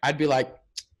player, I'd be like,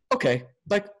 okay,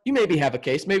 like you maybe have a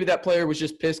case. Maybe that player was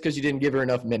just pissed because you didn't give her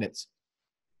enough minutes.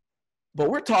 But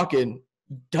we're talking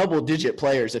double-digit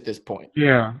players at this point.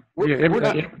 Yeah.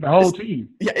 The whole team.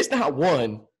 Yeah, it's not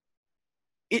one.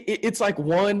 It's like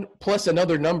one plus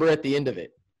another number at the end of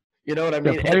it. You know what I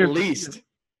mean? Players, at least.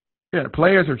 Yeah, the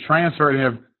players have transferred and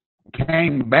have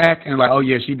came back and like, oh,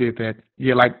 yeah, she did that.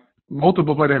 Yeah, like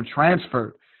multiple players have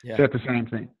transferred, said the same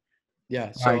thing.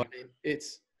 Yeah, so I mean,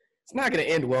 it's not going to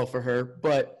end well for her.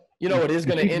 But you know what is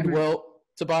going to end well,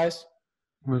 Tobias?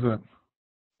 What's up?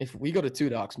 If we go to Two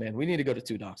Docs, man, we need to go to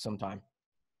Two Docs sometime.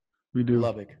 We do.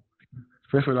 Lubbock.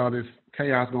 Especially with all this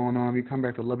chaos going on. We come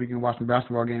back to Lubbock and watch some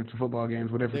basketball games, some football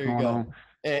games, whatever's going on.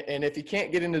 And if you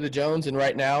can't get into the Jones, and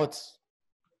right now it's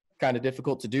kind of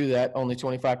difficult to do that, only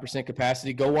 25%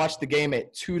 capacity, go watch the game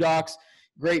at Two Docs.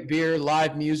 Great beer,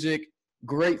 live music,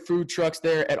 great food trucks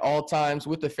there at all times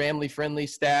with a family-friendly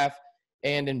staff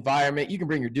and environment. You can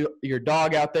bring your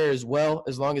dog out there as well,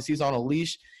 as long as he's on a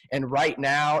leash. And right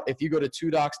now, if you go to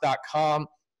twodocs.com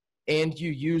and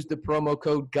you use the promo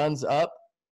code GUNSUP,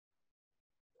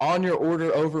 on your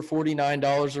order over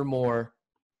 $49 or more,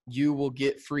 you will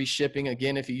get free shipping.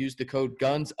 Again, if you use the code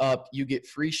GUNSUP, you get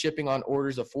free shipping on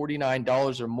orders of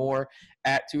 $49 or more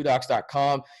at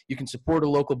twodocs.com. You can support a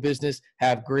local business,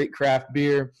 have great craft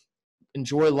beer,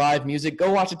 enjoy live music.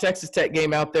 Go watch a Texas Tech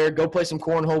game out there. Go play some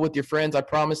cornhole with your friends. I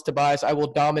promise, Tobias, I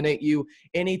will dominate you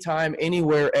anytime,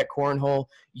 anywhere at cornhole.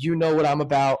 You know what I'm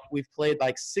about. We've played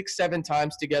like 6-7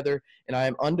 times together, and I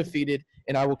am undefeated,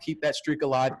 and I will keep that streak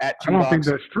alive at Two Docs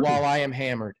while I am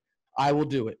hammered. I will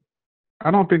do it. I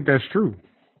don't think that's true.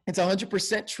 It's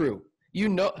 100% true. You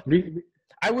know,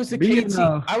 I was the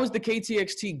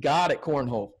KTXT god at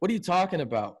cornhole. What are you talking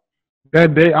about?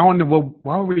 That day, I don't know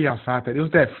why were we outside that? It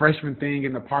was that freshman thing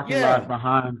in the parking lot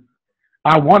behind.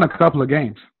 I won a couple of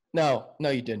games. No,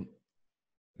 you didn't.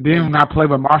 Then when I played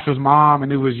with Marshall's mom,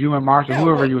 and it was you and Marshall,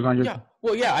 whoever you was on your. Yeah.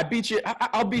 Well, yeah, I beat you.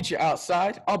 I'll beat you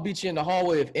outside. I'll beat you in the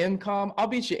hallway of MCOM. I'll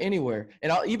beat you anywhere,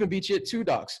 and I'll even beat you at Two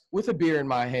Docs with a beer in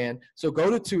my hand. So go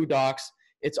to Two Docs.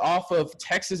 It's off of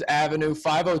Texas Avenue,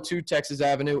 502 Texas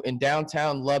Avenue in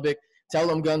downtown Lubbock. Tell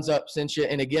them Guns Up sent you.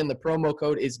 And again, the promo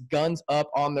code is Guns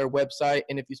Up on their website.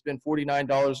 And if you spend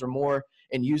 $49 or more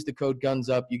and use the code Guns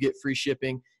Up, you get free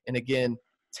shipping. And again,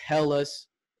 tell us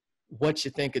what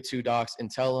you think of Two Docs and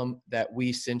tell them that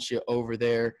we sent you over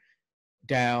there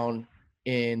down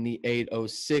in the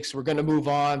 806. We're going to move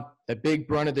on. The big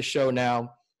brunt of the show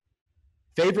now.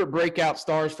 Favorite breakout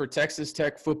stars for Texas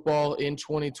Tech football in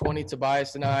 2020.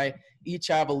 Tobias and I each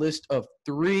have a list of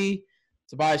 3.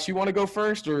 Tobias, you want to go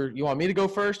first, or you want me to go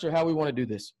first, or how we want to do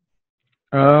this?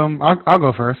 I'll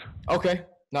go first. Okay,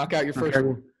 knock out your first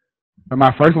one.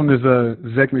 My first one is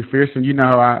Zach McPherson. You know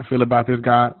how I feel about this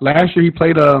guy. Last year he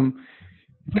played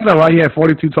he had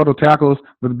 42 total tackles,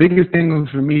 but the biggest thing was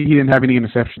for me he didn't have any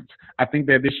interceptions. I think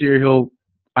that this year he'll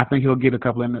get a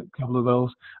couple of those.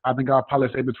 I think I'll probably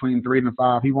say between 3 and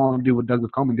 5. He won't do what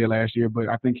Douglas Coleman did last year, but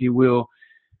I think he will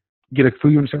get a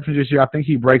few interceptions this year. I think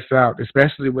he breaks out,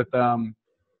 especially with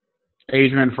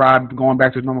Adrian Fry going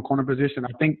back to his normal corner position.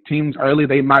 I think teams early,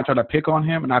 they might try to pick on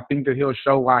him, and I think that he'll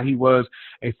show why he was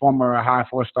a former high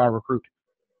 4-star recruit.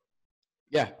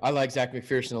 Yeah, I like Zach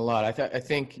McPherson a lot. I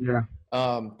think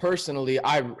personally,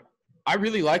 I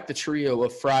really like the trio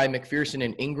of Fry, McPherson,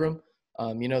 and Ingram.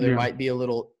 There might be a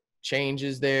little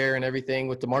changes there and everything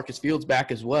with DeMarcus Fields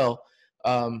back as well.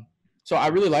 So I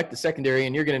really like the secondary,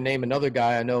 and you're going to name another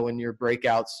guy I know in your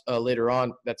breakouts later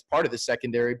on that's part of the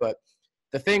secondary. But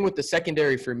the thing with the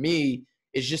secondary for me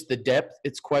is just the depth.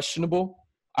 It's questionable.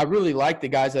 I really like the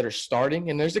guys that are starting,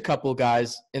 and there's a couple of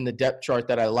guys in the depth chart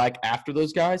that I like after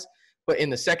those guys. But in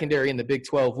the secondary in the Big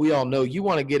 12, we all know you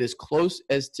want to get as close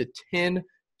as to 10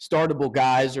 startable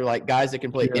guys, or like guys that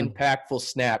can play impactful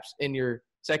snaps in your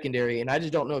secondary. And I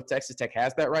just don't know if Texas Tech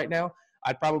has that right now.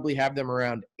 I'd probably have them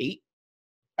around 8.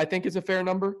 I think is a fair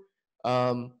number.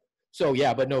 But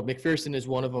no, McPherson is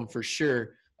one of them for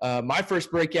sure. My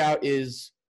first breakout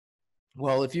is,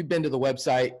 well, if you've been to the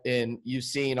website and you've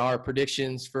seen our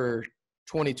predictions for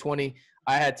 2020,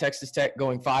 I had Texas Tech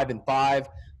going 5-5.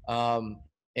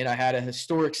 And I had a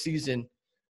historic season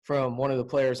from one of the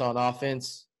players on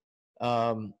offense.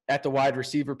 At the wide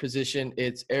receiver position,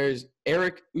 it's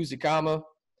Eric Uzikama.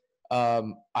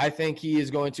 I think he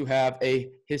is going to have a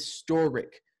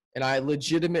historic, and I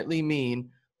legitimately mean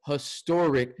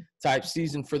historic type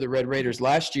season for the Red Raiders.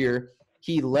 Last year,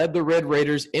 he led the Red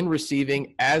Raiders in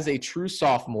receiving as a true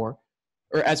sophomore.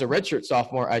 or as a redshirt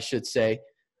sophomore, I should say,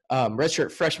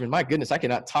 redshirt freshman. My goodness, I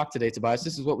cannot talk today, Tobias.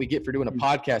 This is what we get for doing a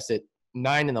podcast at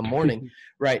 9 a.m.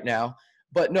 right now.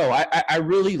 But no, I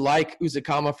really like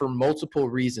Uzakama for multiple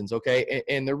reasons, okay?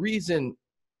 And the reason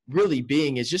really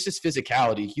being is just his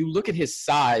physicality. You look at his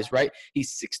size, right?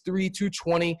 He's 6'3",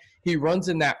 220. He runs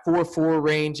in that 4.4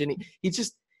 range, and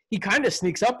he kind of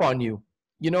sneaks up on you.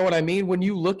 You know what I mean? When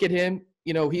you look at him,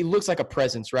 you know, he looks like a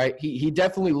presence, right? He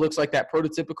definitely looks like that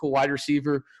prototypical wide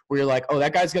receiver where you're like, oh,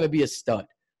 that guy's going to be a stud,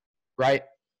 right?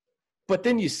 But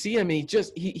then you see him,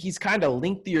 he's kind of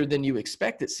lengthier than you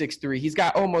expect at 6'3". He's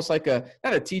got almost like not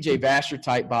a TJ Vasher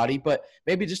type body, but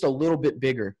maybe just a little bit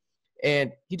bigger.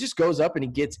 And he just goes up and he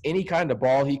gets any kind of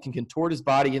ball. He can contort his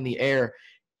body in the air.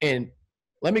 And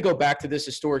let me go back to this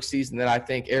historic season that I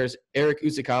think Eric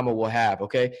Uzakama will have,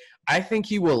 okay? I think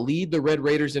he will lead the Red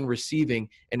Raiders in receiving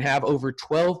and have over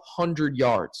 1,200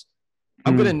 yards.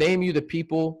 I'm going to name you the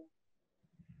people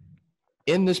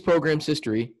in this program's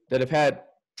history that have had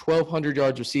 1,200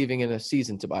 yards receiving in a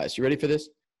season, Tobias. You ready for this?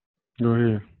 Go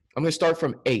ahead. I'm going to start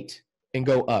from 8 and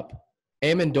go up.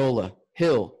 Amendola,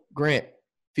 Hill, Grant,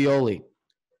 Fioli,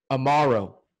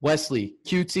 Amaro, Wesley,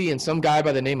 QT, and some guy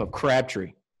by the name of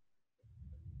Crabtree.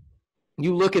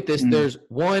 You look at this, there's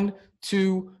 1,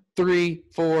 2, 3,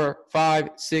 4, 5,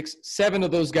 6, 7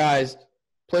 of those guys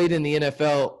played in the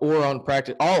NFL or on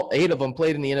practice. All 8 of them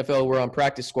played in the NFL or were on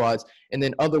practice squads, and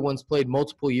then other ones played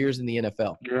multiple years in the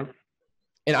NFL. Yeah.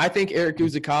 And I think Eric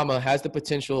Uzakama has the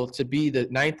potential to be the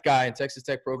 9th guy in Texas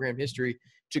Tech program history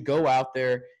to go out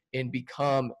there and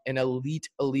become an elite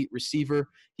receiver.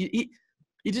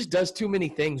 He just does too many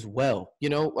things well, you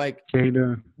know, like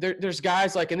there's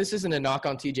guys like, and this isn't a knock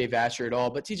on TJ Vasher at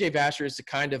all, but TJ Vasher is a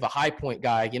kind of a high point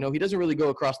guy. You know, he doesn't really go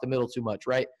across the middle too much,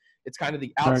 right? It's kind of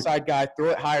the outside guy,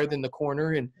 throw it higher than the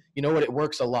corner, and you know what? It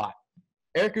works a lot.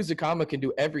 Eric Uzakama can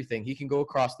do everything. He can go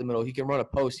across the middle. He can run a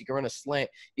post. He can run a slant.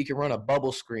 He can run a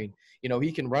bubble screen. You know,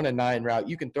 he can run a 9 route.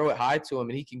 You can throw it high to him,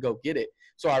 and he can go get it.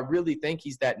 So I really think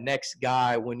he's that next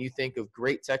guy when you think of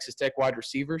great Texas Tech wide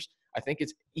receivers. I think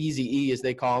it's Easy E, as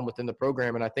they call him within the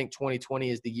program, and I think 2020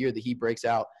 is the year that he breaks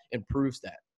out and proves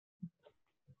that.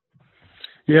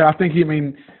 Yeah, I think he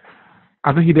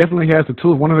definitely has the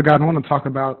tools. One of the guys I want to talk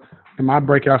about in my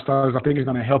breakout stars, I think is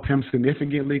going to help him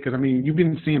significantly because, I mean, you've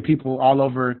been seeing people all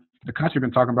over the country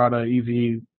been talking about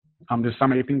Easy this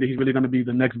summer. They think that he's really going to be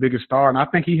the next biggest star, and I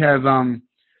think he has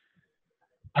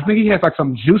like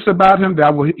some juice about him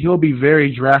that he'll be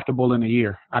very draftable in a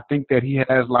year. I think that he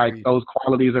has like those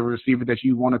qualities of a receiver that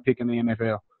you want to pick in the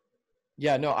NFL.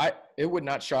 Yeah, no, it would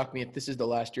not shock me if this is the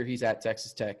last year he's at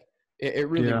Texas Tech. It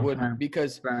really wouldn't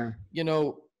because, you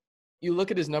know, you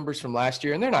look at his numbers from last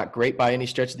year, and they're not great by any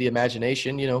stretch of the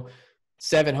imagination. You know,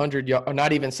 700 or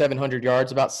not even 700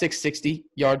 yards, about 660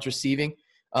 yards receiving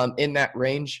in that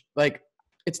range. Like,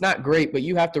 it's not great, but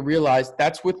you have to realize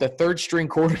that's with the third-string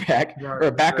quarterback or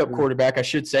a backup quarterback, I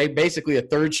should say, basically a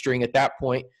third string at that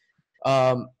point.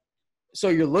 So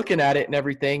you're looking at it and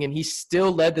everything, and he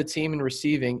still led the team in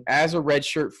receiving as a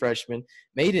redshirt freshman,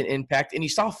 made an impact, and you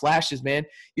saw flashes, man.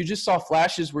 You just saw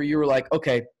flashes where you were like,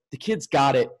 okay, the kid's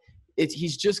got it.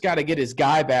 He's just got to get his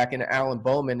guy back in Alan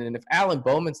Bowman, and if Alan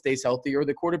Bowman stays healthy or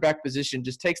the quarterback position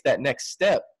just takes that next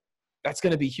step, that's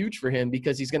going to be huge for him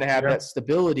because he's going to have that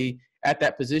stability at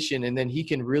that position, and then he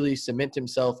can really cement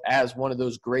himself as one of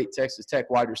those great Texas Tech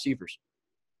wide receivers.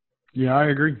 Yeah, I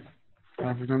agree. I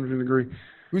 100% agree.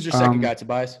 Who's your second guy,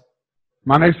 Tobias?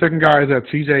 My next second guy is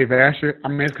TJ Vasher. I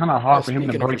mean, it's kind of hard for him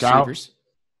to break out.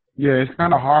 Yeah, it's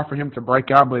kind of hard for him to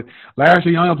break out, but last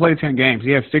year he only played 10 games.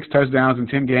 He had 6 touchdowns in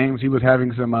 10 games. He was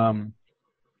having some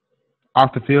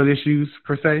off-the-field issues,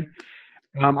 per se.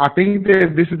 I think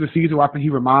that this is the season where I think he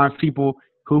reminds people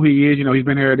who he is. You know, he's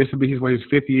been here. This will be his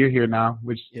 5th year here now,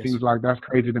 which seems like that's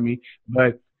crazy to me.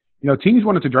 But, you know, teams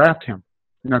wanted to draft him.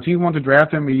 You know, teams wanted to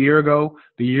draft him a year ago,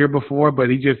 the year before, but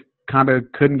he just kind of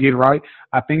couldn't get right.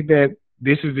 I think that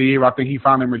this is the year I think he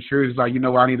finally matures. He's like, you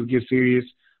know what, I need to get serious.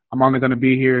 I'm only going to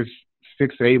be here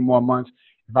 6 to 8 more months.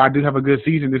 If I do have a good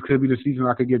season, this could be the season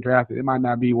I could get drafted. It might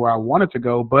not be where I wanted to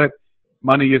go, but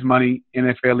money is money.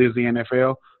 NFL is the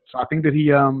NFL. So I think that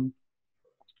he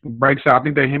breaks out. I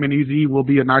think that him and EZ will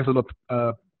be a nice little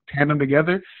tandem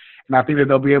together, and I think that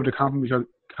they'll be able to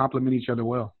complement each other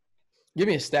well. Give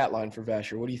me a stat line for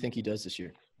Vasher. What do you think he does this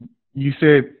year? You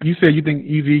said you think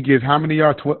EZ gets how many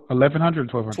yards?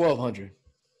 1,100 or 1,200? 1,200.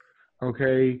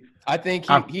 Okay. I think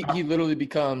he literally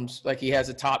becomes like he has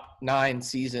a top 9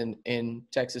 season in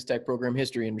Texas Tech program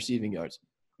history in receiving yards.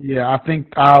 Yeah, I think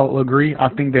I'll agree. I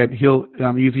think that he'll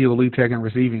easily lead Tech in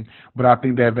receiving, but I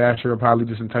think that Vasher will probably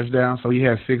just in touchdowns. So he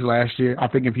had 6 last year. I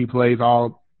think if he plays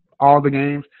all the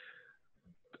games,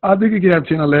 I think he could have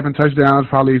 10, 11 touchdowns,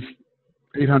 probably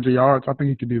 800 yards. I think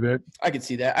he could do that. I could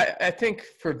see that. I think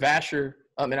for Vasher,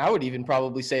 and I would even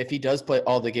probably say if he does play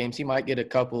all the games, he might get a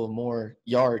couple of more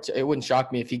yards. It wouldn't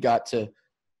shock me if he got to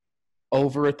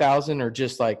over 1,000 or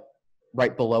just like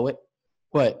right below it.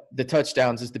 But the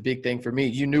touchdowns is the big thing for me.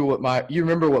 You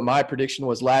remember what my prediction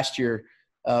was last year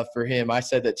for him. I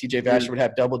said that TJ Vasher would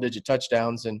have double-digit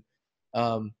touchdowns, and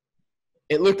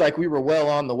it looked like we were well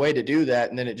on the way to do that,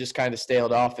 and then it just kind of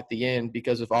staled off at the end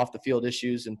because of off-the-field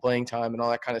issues and playing time and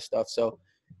all that kind of stuff. So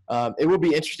it will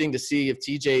be interesting to see if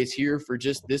TJ is here for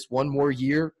just this one more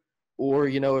year or,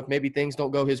 if maybe things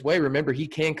don't go his way. Remember, he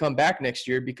can come back next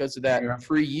year because of that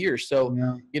free year.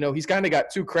 So, he's kind of got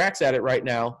two cracks at it right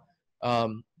now,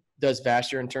 does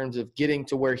Vasher, in terms of getting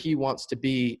to where he wants to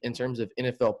be in terms of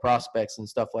NFL prospects and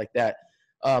stuff like that.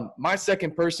 My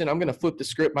second person, I'm going to flip the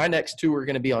script. My next two are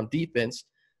going to be on defense.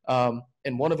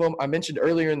 And one of them, I mentioned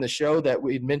earlier in the show that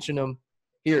we'd mentioned him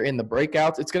here in the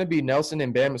breakouts. It's going to be Nelson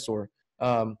Mbamesor.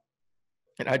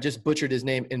 And I just butchered his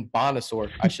name,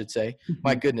 Mbamesor, I should say.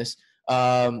 My goodness.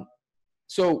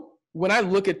 So when I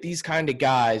look at these kind of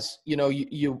guys,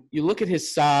 you look at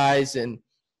his size and,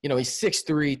 he's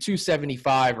 6'3",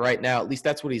 275 right now. At least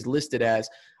that's what he's listed as.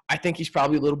 I think he's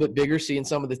probably a little bit bigger seeing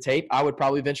some of the tape. I would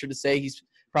probably venture to say he's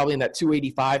probably in that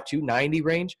 285, 290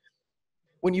 range.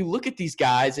 When you look at these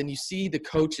guys and you see the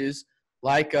coaches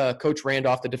like Coach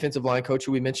Randolph, the defensive line coach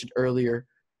who we mentioned earlier,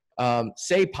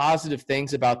 say positive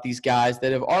things about these guys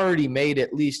that have already made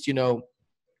at least,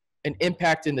 an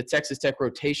impact in the Texas Tech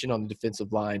rotation on the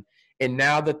defensive line. And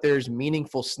now that there's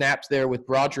meaningful snaps there with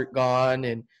Broderick gone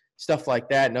and stuff like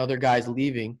that and other guys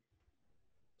leaving,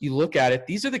 you look at it,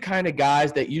 these are the kind of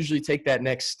guys that usually take that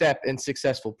next step in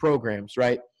successful programs,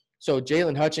 right? So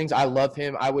Jalen Hutchings, I love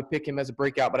him. I would pick him as a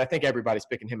breakout, but I think everybody's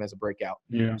picking him as a breakout.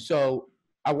 Yeah. So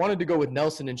I wanted to go with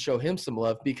Nelson and show him some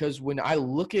love because when I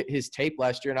look at his tape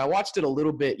last year, and I watched it a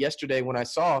little bit yesterday when I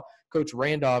saw Coach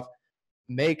Randolph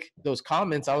make those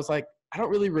comments, I was like, I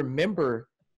don't really remember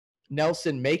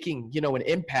Nelson making, an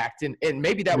impact. And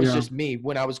maybe that was just me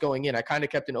when I was going in. I kind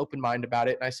of kept an open mind about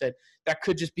it. And I said, that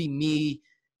could just be me,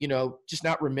 just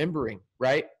not remembering,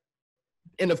 right?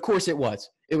 And, of course, it was.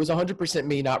 It was 100%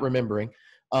 me not remembering.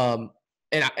 And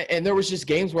there was just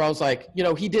games where I was like,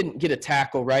 he didn't get a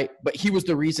tackle, right? But he was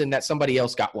the reason that somebody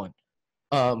else got one.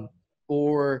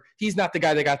 Or he's not the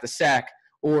guy that got the sack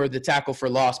or the tackle for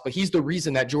loss, but he's the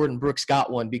reason that Jordan Brooks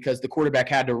got one because the quarterback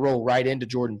had to roll right into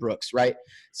Jordan Brooks, right?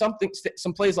 Some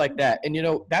plays like that. And,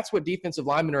 that's what defensive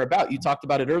linemen are about. You talked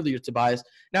about it earlier, Tobias.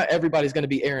 Now everybody's going to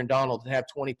be Aaron Donald and have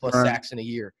 20-plus sacks in a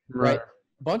year, right?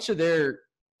 A bunch of their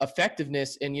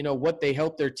effectiveness and, what they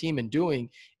help their team in doing,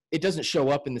 it doesn't show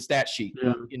up in the stat sheet.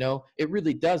 It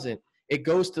really doesn't. It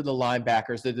goes to the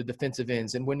linebackers, the defensive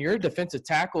ends. And when you're a defensive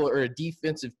tackle or a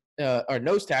defensive or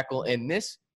nose tackle in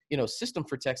this, system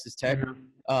for Texas Tech,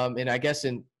 and I guess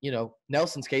in,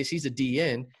 Nelson's case, he's a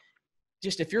DN.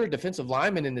 Just if you're a defensive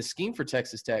lineman in the scheme for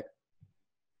Texas Tech,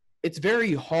 it's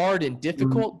very hard and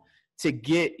difficult to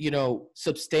get,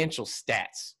 substantial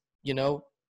stats.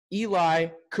 Eli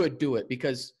could do it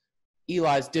because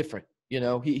Eli's different.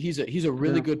 He's a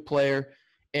really good player,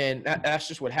 and that's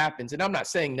just what happens. And I'm not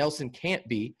saying Nelson can't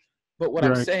be, but what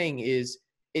I'm saying is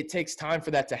it takes time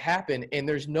for that to happen, and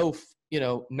there's no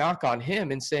knock on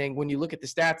him and saying when you look at the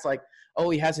stats like, oh,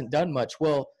 he hasn't done much.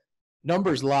 Well,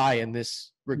 numbers lie in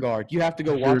this regard. You have to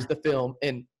go watch the film,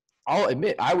 and I'll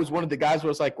admit I was one of the guys where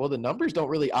I was like, well, the numbers don't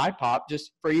really eye pop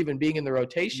just for even being in the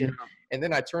rotation. And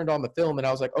then I turned on the film and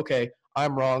I was like, okay,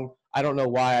 I'm wrong. I don't know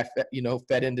why I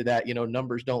fed into that,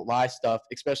 numbers don't lie stuff,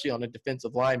 especially on a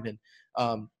defensive lineman.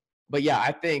 But yeah,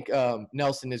 I think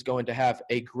Nelson is going to have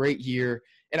a great year.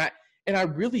 And I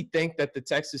really think that the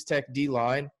Texas Tech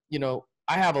D-line,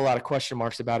 I have a lot of question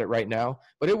marks about it right now,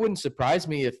 but it wouldn't surprise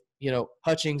me if,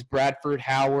 Hutchings, Bradford,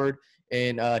 Howard,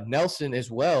 and Nelson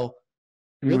as well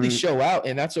really show out.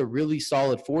 And that's a really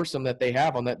solid foursome that they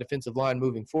have on that defensive line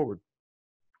moving forward.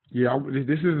 Yeah,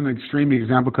 this is an extreme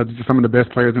example because it's some of the best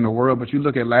players in the world. But you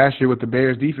look at last year with the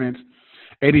Bears defense,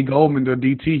 Eddie Goldman, the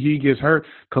DT, he gets hurt.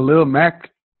 Khalil Mack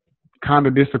kind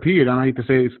of disappeared. I don't hate to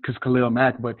say it's because Khalil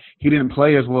Mack, but he didn't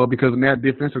play as well because when that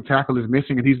defensive tackle is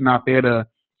missing and he's not there to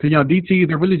 – DTs,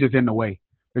 they're really just in the way.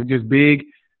 They're just big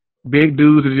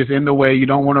dudes are just in the way. You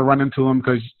don't want to run into them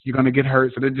because you're going to get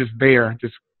hurt. So they're just there,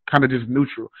 just kind of just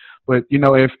neutral. But,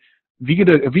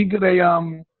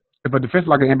 if a defense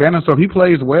like an Mbamesor, so if he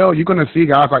plays well, you're going to see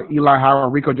guys like Eli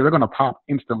Howard, Rico, they're going to pop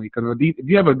instantly. Because if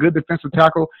you have a good defensive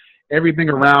tackle, everything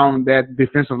around that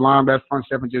defensive line, that front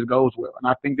seven just goes well. And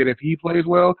I think that if he plays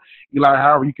well, Eli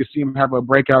Howard, you can see him have a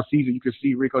breakout season. You can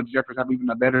see Rico Jeffers have even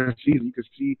a better season. You can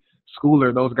see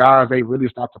Schooler, those guys, they really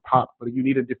start to pop. But you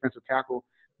need a defensive tackle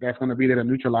that's going to be there to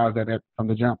neutralize that from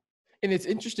the jump. And it's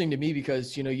interesting to me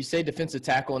because, you say defensive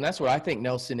tackle, and that's what I think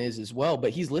Nelson is as well,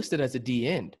 but he's listed as a D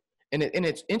end. And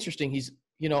it's interesting. He's,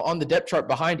 on the depth chart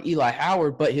behind Eli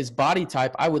Howard, but his body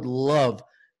type, I would love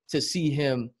to see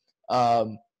him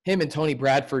and Tony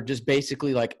Bradford just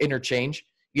basically like interchange,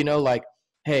 like,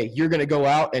 hey, you're going to go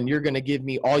out and you're going to give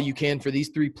me all you can for these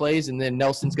 3 plays, and then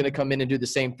Nelson's going to come in and do the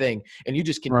same thing. And you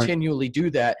just continually do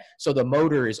that so the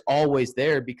motor is always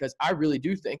there, because I really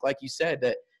do think, like you said,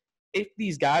 that if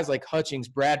these guys like Hutchings,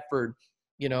 Bradford,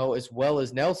 as well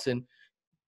as Nelson,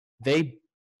 they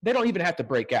don't even have to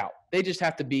break out. They just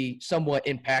have to be somewhat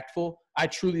impactful. I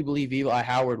truly believe Eli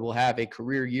Howard will have a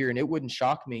career year, and it wouldn't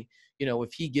shock me,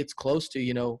 if he gets close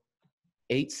to,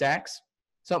 8 sacks,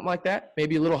 something like that,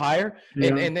 maybe a little higher.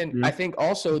 Yeah, and then I think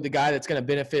also the guy that's going to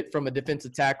benefit from a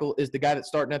defensive tackle is the guy that's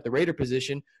starting at the Raider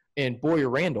position, and Boyer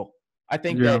Randall. I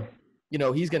think that,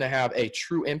 he's going to have a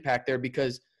true impact there,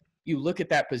 because you look at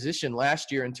that position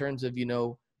last year in terms of,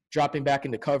 dropping back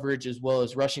into coverage as well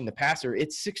as rushing the passer.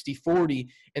 It's 60-40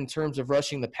 in terms of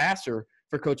rushing the passer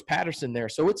for Coach Patterson there.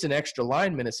 So it's an extra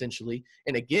lineman essentially.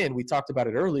 And again, we talked about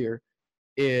it earlier.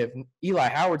 If Eli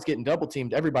Howard's getting double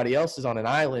teamed, everybody else is on an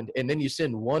island, and then you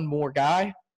send one more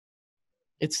guy,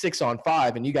 it's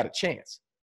 6-on-5 and you got a chance.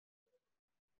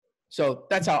 So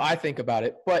that's how I think about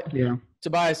it. But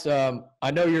Tobias,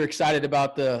 I know you're excited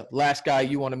about the last guy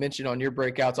you want to mention on your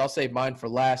breakouts. I'll save mine for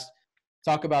last.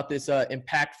 Talk about this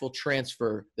impactful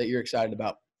transfer that you're excited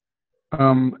about.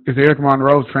 It's Eric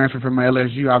Monroe's transfer from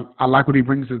LSU. I like what he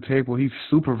brings to the table. He's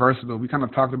super versatile. We kind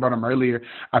of talked about him earlier.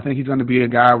 I think he's going to be a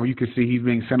guy where you can see he's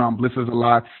being sent on blitzes a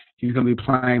lot. He's going to be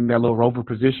playing that little rover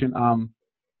position.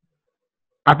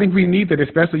 I think we need that,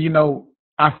 especially,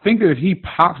 I think that if he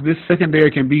pops, this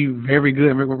secondary can be very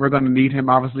good. We're going to need him,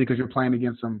 obviously, because you're playing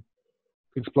against some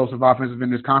explosive offensive in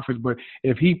this conference. But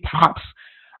if he pops,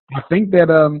 I think that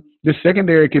this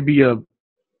secondary could be a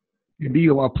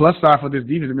plus side for this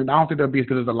defense. I mean, I don't think they'll be as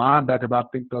good as a linebacker, but I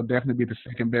think they'll definitely be the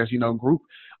second best, group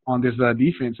on this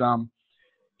defense.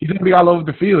 He's going to be all over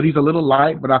the field. He's a little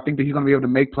light, but I think that he's going to be able to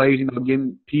make plays,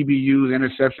 getting PBUs,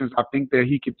 interceptions. I think that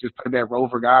he could just play that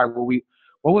rover guy.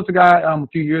 What was the guy a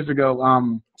few years ago?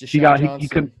 Deshaun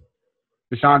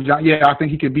Johnson. Yeah, I think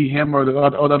he could be him or the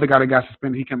other guy that got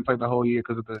suspended. He couldn't play the whole year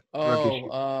because of the drug issue.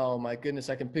 Oh, my goodness.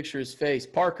 I can picture his face.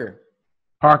 Parker,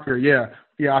 yeah.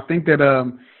 Yeah, I think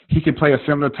that he can play a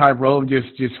similar type role, just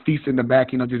feast in the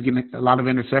back, just getting a lot of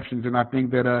interceptions. And I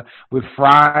think that with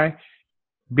Fry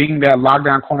being that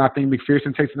lockdown corner, I think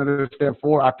McPherson takes another step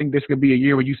forward. I think this could be a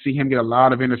year where you see him get a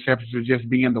lot of interceptions or just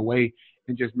be in the way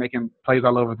and just making plays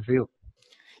all over the field.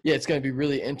 Yeah, it's going to be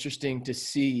really interesting to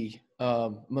see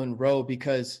Monroe,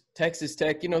 because Texas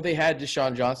Tech, they had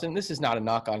Deshaun Johnson. This is not a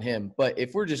knock on him, but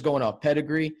if we're just going off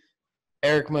pedigree,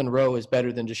 Eric Monroe is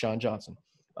better than Deshaun Johnson.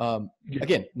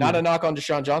 Again, not a knock on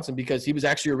Deshaun Johnson, because he was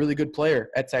actually a really good player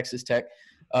at Texas Tech.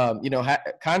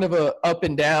 Kind of a up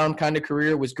and down kind of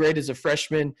career, was great as a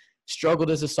freshman, struggled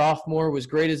as a sophomore, was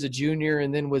great as a junior,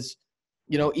 and then was,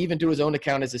 even to his own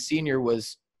account as a senior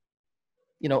was,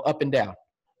 up and down.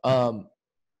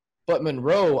 But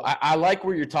Monroe, I like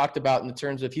where you're talked about in the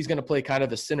terms of he's going to play kind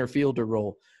of a center fielder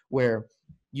role, where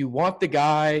you want the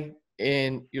guy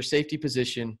in your safety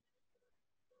position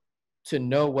to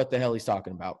know what the hell he's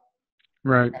talking about.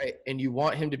 Right. And you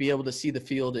want him to be able to see the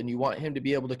field, and you want him to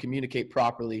be able to communicate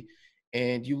properly.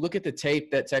 And you look at the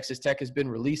tape that Texas Tech has been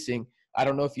releasing. I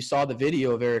don't know if you saw the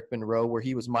video of Eric Monroe where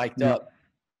he was mic'd up.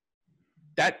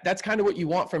 That's kind of what you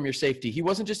want from your safety. He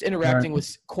wasn't just interacting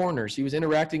with corners. He was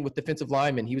interacting with defensive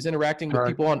linemen. He was interacting with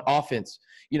people on offense.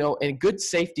 And good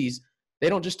safeties, they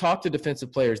don't just talk to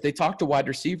defensive players. They talk to wide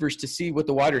receivers to see what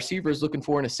the wide receiver is looking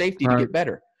for in a safety to get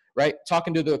better, right?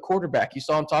 Talking to the quarterback. You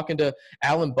saw him talking to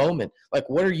Alan Bowman. Like,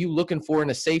 what are you looking for in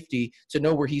a safety to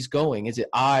know where he's going? Is it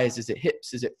eyes? Is it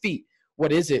hips? Is it feet?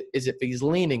 What is it? Is it he's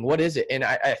leaning? What is it? And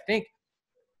I think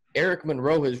Eric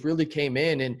Monroe has really came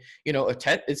in and,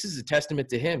 this is a testament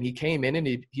to him. He came in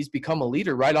and he's become a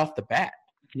leader right off the bat.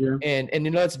 Yeah. And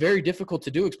it's very difficult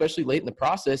to do, especially late in the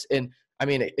process. And, I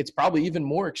mean, it's probably even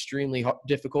more extremely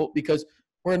difficult because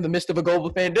we're in the midst of a global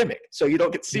pandemic. So you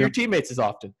don't get to see your teammates as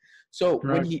often. So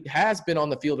when he has been on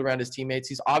the field around his teammates,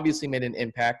 he's obviously made an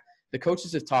impact. The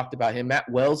coaches have talked about him. Matt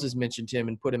Wells has mentioned him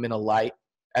and put him in a light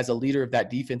as a leader of that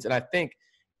defense. And I think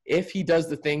if he does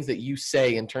the things that you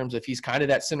say in terms of he's kind of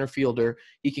that center fielder,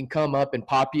 he can come up and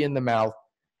pop you in the mouth,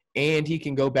 and he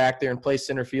can go back there and play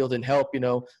center field and help, I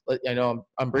know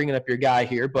I'm bringing up your guy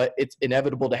here, but it's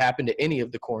inevitable to happen to any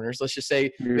of the corners. Let's just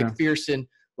say McPherson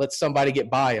lets somebody get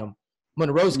by him.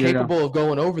 Monroe's capable of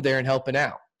going over there and helping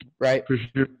out. right? For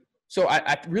sure. So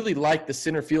I really like the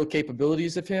center field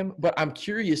capabilities of him, but I'm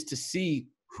curious to see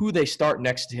who they start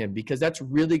next to him, because that's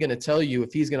really going to tell you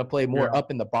if he's going to play more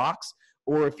up in the box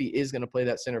or if he is going to play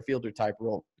that center fielder type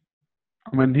role.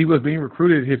 When he was being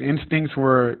recruited,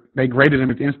 they graded him.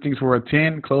 His instincts were a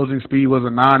 10, closing speed was a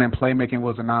 9, and playmaking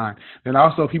was a 9. And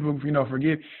also people,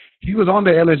 forget, he was on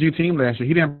the LSU team last year.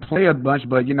 He didn't play a bunch,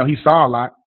 but, he saw a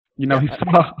lot. He saw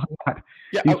a lot.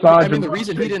 Yeah, the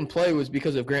reason he didn't play was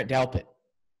because of Grant Dalpett.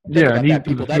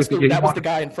 That was the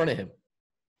guy in front of him.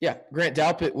 Yeah, Grant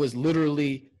Dalpett was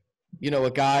literally,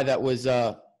 a guy that was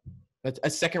a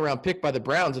second-round pick by the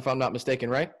Browns, if I'm not mistaken,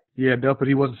 right? Yeah, Delpit,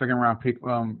 he was a second-round pick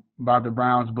by the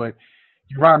Browns. But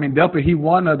you're right. I mean, Delpit, he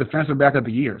won a defensive back of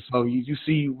the year. So you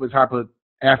see what type of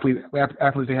athletes they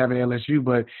have at LSU.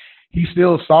 But he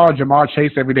still saw Jamar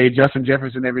Chase every day, Justin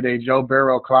Jefferson every day, Joe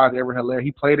Burrow, Clyde Edwards-Helaire.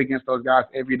 He played against those guys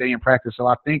every day in practice. So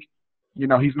I think,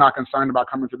 he's not concerned about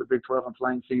coming to the Big 12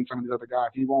 and seeing some of these other guys.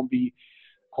 He won't be,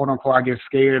 quote-unquote, I guess,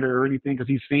 scared or anything, because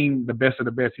he's seen the best of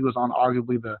the best. He was on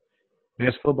arguably the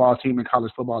best football team in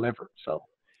college football ever. So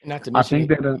not to mention,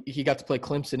 he got to play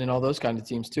Clemson and all those kind of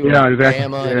teams too. Yeah, exactly.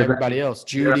 Bama and everybody else.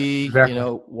 Judy,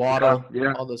 Waddle,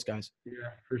 all those guys. Yeah,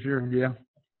 for sure. Yeah.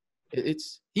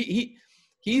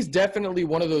 He's definitely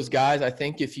one of those guys. I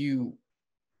think if you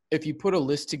put a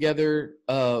list together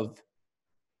of,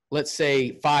 let's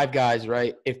say, 5 guys,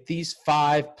 right? If these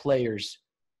 5 players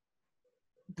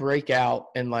break out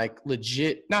and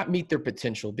legit not meet their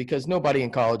potential, because nobody in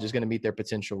college is going to meet their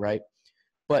potential, right?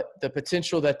 But the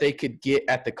potential that they could get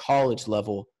at the college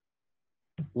level,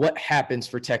 what happens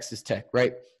for Texas Tech,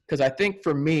 right? Because I think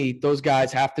for me, those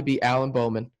guys have to be Alan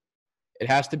Bowman. It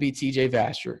has to be TJ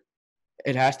Vasher.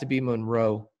 It has to be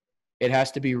Monroe. It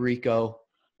has to be Rico.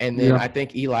 And then I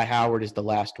think Eli Howard is the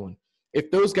last one. If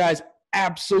those guys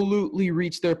absolutely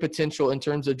reach their potential in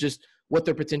terms of just what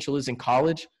their potential is in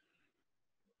college,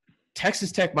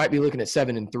 Texas Tech might be looking at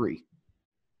 7-3.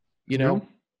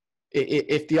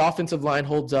 If the offensive line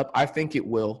holds up, I think it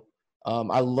will.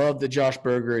 I love the Josh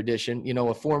Berger addition,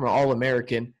 a former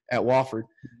All-American at Wofford.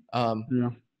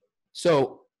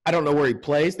 So I don't know where he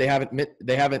plays. They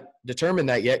haven't determined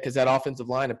that yet, because that offensive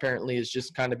line apparently is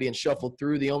just kind of being shuffled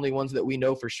through. The only ones that we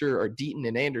know for sure are Deaton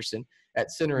and Anderson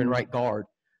at center and right guard.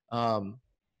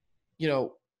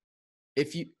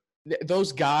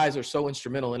 Those guys are so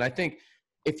instrumental. And I think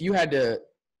if you had to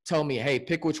tell me, hey,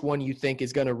 pick which one you think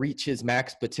is going to reach his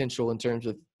max potential in terms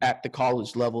of at the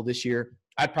college level this year,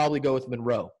 I'd probably go with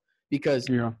Monroe, because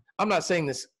I'm not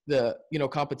saying the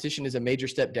competition is a major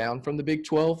step down from the Big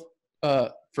 12,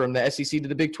 from the SEC to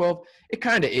the Big 12. It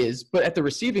kind of is, but at the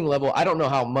receiving level, I don't know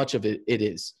how much of it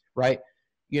is, right?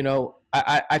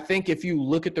 I think if you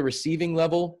look at the receiving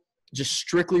level, just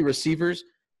strictly receivers,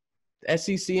 the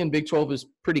SEC and Big 12 is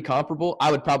pretty comparable.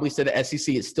 I would probably say the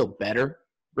SEC is still better,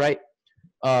 right?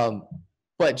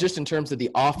 But just in terms of the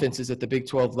offenses at the Big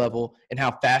 12 level and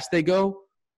how fast they go,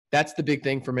 that's the big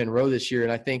thing for Monroe this year.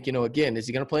 And I think, again, is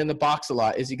he going to play in the box a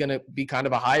lot? Is he going to be kind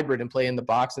of a hybrid and play in the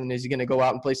box? And is he going to go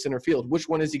out and play center field? Which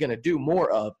one is he going to do more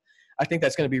of? I think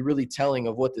that's going to be really telling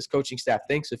of what this coaching staff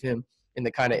thinks of him and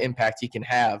the kind of impact he can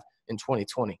have in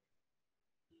 2020.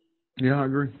 Yeah, I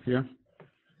agree. Yeah.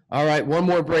 All right, one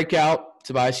more breakout.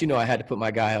 Tobias, I had to put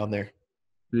my guy on there.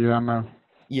 Yeah, I know.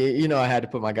 Yeah, I had to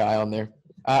put my guy on there.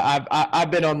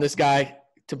 I've been on this guy.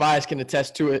 Tobias can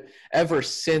attest to it. Ever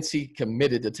since he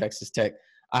committed to Texas Tech,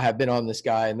 I have been on this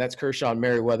guy, and that's Kershawn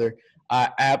Merriweather. I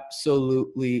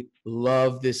absolutely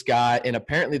love this guy, and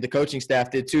apparently the coaching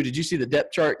staff did too. Did you see the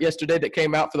depth chart yesterday that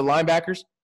came out for the linebackers?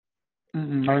 I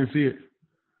didn't see it.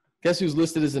 Guess who's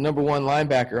listed as the number 1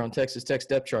 linebacker on Texas Tech's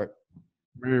depth chart?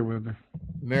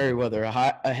 Merriweather,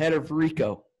 ahead of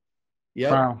Rico.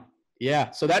 Yep. Wow.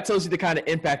 Yeah, so that tells you the kind of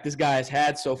impact this guy has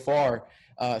had so far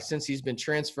since he's been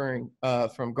transferring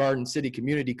from Garden City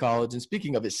Community College. And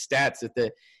speaking of his stats at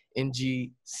the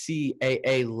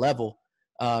NGCAA level,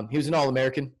 he was an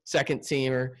All-American,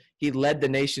 second-teamer. He led the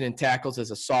nation in tackles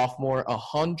as a sophomore,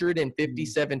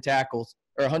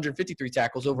 153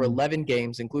 tackles over 11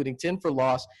 games, including 10 for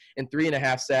loss and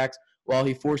 3.5 sacks, while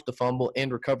he forced a fumble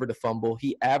and recovered a fumble.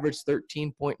 He averaged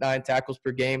 13.9 tackles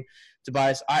per game.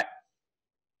 Tobias,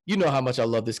 you know how much I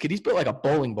love this kid. He's built like a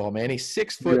bowling ball, man. He's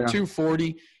 6 foot,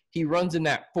 240. He runs in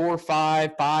that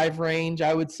 4.55 range,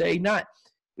 I would say. Not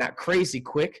crazy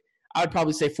quick. I would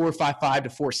probably say 4.55 to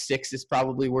 4.6 is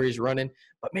probably where he's running.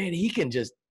 But, man, he can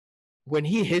just – when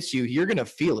he hits you, you're going to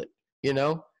feel it,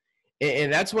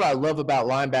 And that's what I love about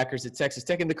linebackers at Texas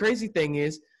Tech. And the crazy thing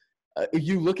is,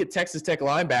 you look at Texas Tech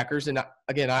linebackers, and,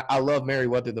 again, I love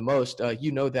Merriweather the most.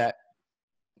 You know that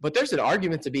But there's an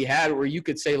argument to be had where you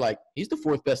could say, like, he's the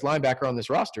fourth best linebacker on this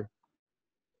roster.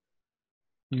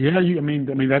 Yeah, I mean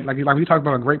that like we talked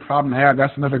about a great problem to have.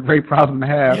 That's another great problem to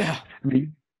have. Yeah. I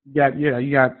mean, you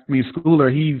got. I mean,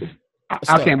 Schooler.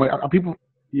 I can't wait.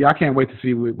 I can't wait to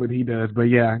see what he does. But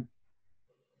yeah.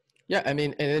 Yeah, I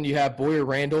mean, and then you have Boyer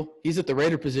Randall. He's at the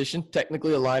Raider position,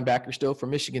 technically a linebacker still from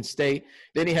Michigan State.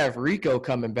 Then you have Rico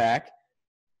coming back.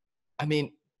 I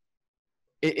mean,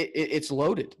 it's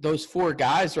loaded. Those four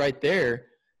guys right there.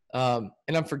 And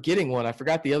I'm forgetting one. I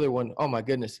forgot the other one. Oh, my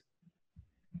goodness.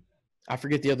 I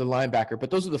forget the other linebacker.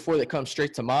 But those are the four that come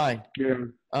straight to mind.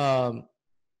 Yeah.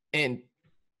 And,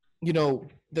 you know,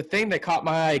 the thing that caught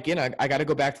my eye, again, I got to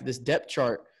go back to this depth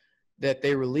chart that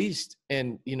they released.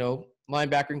 And, you know,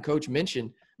 linebacker and coach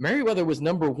mentioned Merriweather was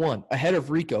number one ahead of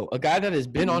Rico, a guy that has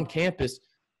been on campus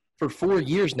for 4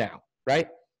 years now, right?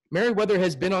 Merriweather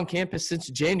has been on campus since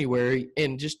January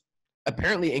and just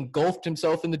apparently engulfed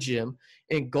himself in the gym,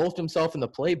 engulfed himself in the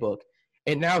playbook,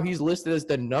 and now he's listed as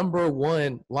the number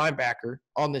one linebacker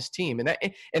on this team.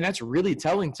 And that's really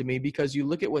telling to me because you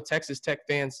look at what Texas Tech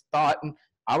fans thought, and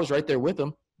I was right there with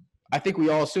them. I think we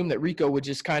all assumed that Rico would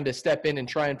just kind of step in and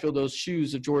try and fill those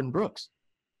shoes of Jordan Brooks.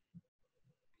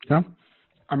 Yeah.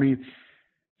 I mean,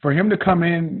 for him to come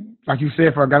in, like you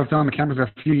said, for a guy that's been on the campus for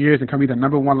a few years and come be the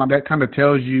number one line, that kind of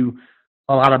tells you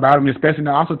a lot about him, especially, and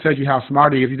it also tells you how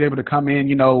smart he is. He's able to come in,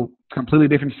 you know, completely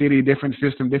different city, different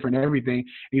system, different everything.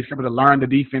 He's able to learn the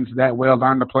defense that well,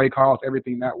 learn the play calls,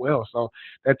 everything that well. So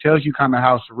that tells you kind of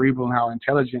how cerebral and how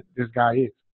intelligent this guy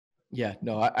is. Yeah,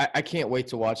 no, I can't wait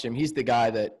to watch him. He's the guy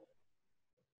that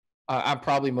I'm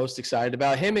probably most excited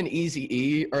about. Him and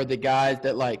Eazy-E are the guys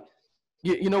that, like,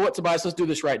 you know what, Tobias, let's do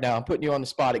this right now. I'm putting you on the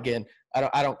spot again.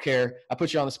 I don't care. I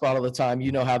put you on the spot all the time.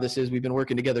 You know how this is. We've been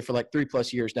working together for like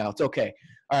 3+ years now. It's okay.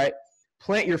 All right.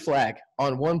 Plant your flag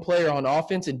on one player on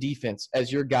offense and defense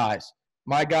as your guys.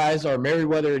 My guys are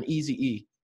Merriweather and Eazy-E.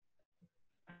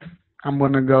 I'm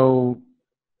going to go –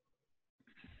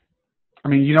 I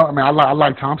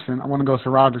like Thompson. I want to go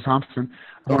Saraja Thompson.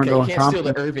 Okay, you can't steal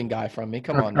the Irving guy from me.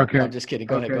 Come on. Okay. No, I'm just kidding.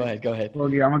 Go ahead.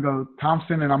 Well, yeah, I'm going to go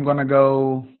Thompson, and I'm going to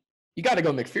go – you got to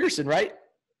go McPherson, right?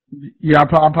 Yeah, I'm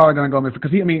probably going to go McPherson.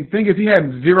 Because, thing is, he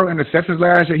had 0 interceptions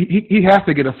last year. He has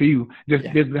to get a few. Just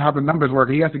how the numbers work.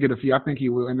 He has to get a few. I think he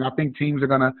will. And I think teams are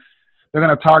going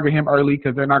to target him early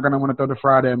because they're not going to want to throw the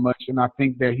fry that much. And I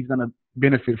think that he's going to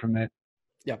benefit from that.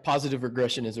 Yeah, positive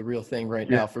regression is a real thing right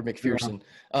now for McPherson.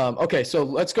 Yeah. Okay, so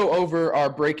let's go over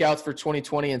our breakouts for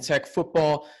 2020 in Tech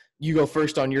football. You go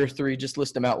first on your 3. Just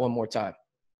list them out one more time.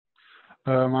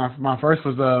 My first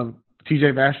was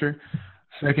T.J. Vasher.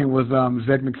 Second was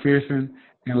Zach McPherson.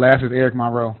 And last is Eric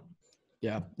Monroe.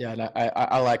 Yeah, and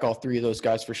I like all 3 of those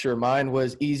guys for sure. Mine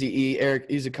was Eazy-E, Eric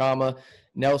Izukama,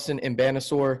 Nelson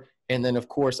Mbanassor, and then, of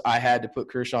course, I had to put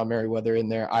Kershaw Merriweather in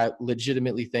there. I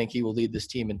legitimately think he will lead this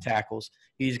team in tackles.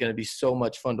 He's going to be so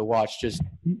much fun to watch, just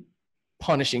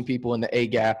punishing people in the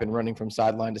A-gap and running from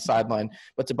sideline to sideline.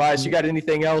 But, Tobias, you got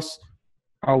anything else?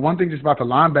 One thing just about the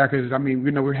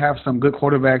linebackers, we have some good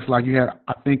quarterbacks. Like you had,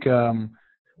 I think,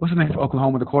 what's the name for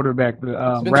Oklahoma, the quarterback?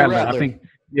 Rattler. I think,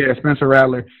 Spencer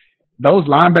Rattler. Those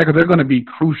linebackers, they're going to be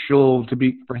crucial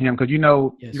for him because, you're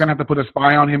going to have to put a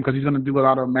spy on him because he's going to do a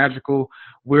lot of magical,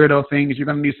 weirdo things. You're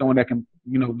going to need someone that can,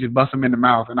 just bust him in the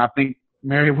mouth. And I think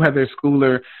Merriweather,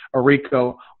 Schooler, or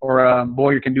Rico, or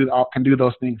Boyer can do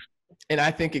those things. And I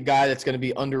think a guy that's going to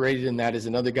be underrated in that is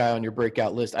another guy on your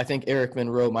breakout list. I think Eric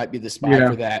Monroe might be the spy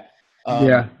for that.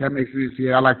 That makes sense.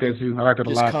 Yeah, I like that too. I like that a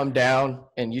lot. Just come down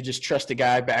and you just trust a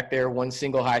guy back there, one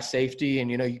single high safety, and,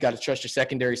 you got to trust your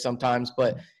secondary sometimes.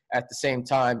 But at the same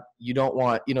time, you don't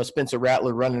want, Spencer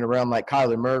Rattler running around like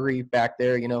Kyler Murray back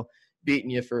there, beating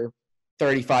you for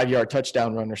 35-yard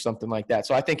touchdown run or something like that.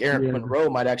 So I think Eric Monroe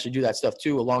might actually do that stuff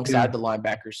too alongside the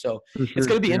linebackers. So it's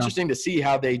going to be interesting to see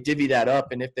how they divvy that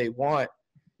up and if they want,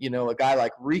 a guy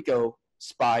like Rico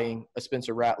spying a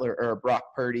Spencer Rattler or a Brock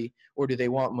Purdy, or do they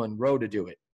want Monroe to do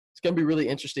it? It's going to be really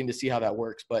interesting to see how that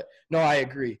works. But, no, I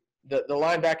agree. The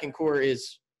linebacking core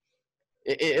is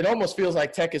it almost feels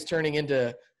like Tech is turning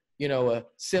into, a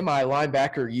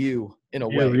semi-linebacker U in a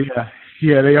way.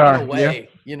 Yeah, they are. In a way,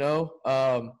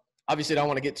 obviously, I don't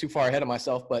want to get too far ahead of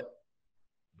myself, but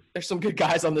there's some good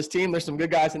guys on this team. There's some good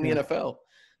guys in the NFL.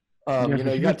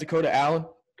 You got Dakota Allen,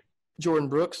 Jordan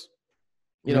Brooks.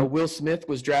 Will Smith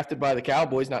was drafted by the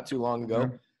Cowboys not too long ago.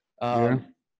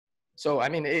 So,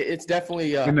 it's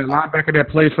definitely and the linebacker that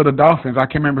plays for the Dolphins, I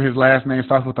can't remember his last name,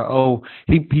 starts with the O.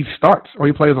 He starts or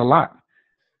he plays a lot.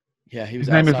 Yeah, he was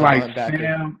his name is like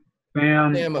linebacker. Sam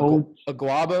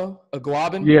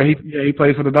Aguabin? Yeah, he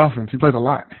plays for the Dolphins. He plays a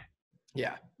lot.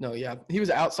 Yeah. No, yeah. He was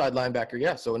an outside linebacker.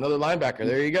 Yeah, so another linebacker.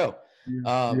 There you go.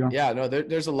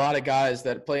 There's a lot of guys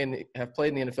that have played in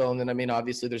the NFL. And then, I mean,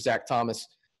 obviously there's Zach Thomas,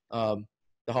 the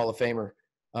Hall of Famer,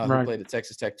 who played at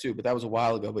Texas Tech too. But that was a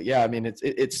while ago. But, yeah, I mean,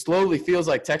 it slowly feels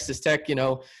like Texas Tech,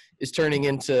 is turning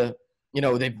into,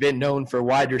 they've been known for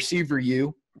wide receiver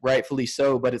U, rightfully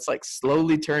so. But it's like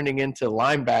slowly turning into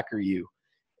linebacker U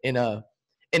and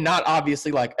not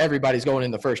obviously like everybody's going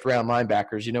in the first round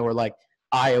linebackers, or like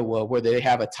Iowa where they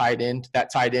have a tight end.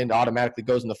 That tight end automatically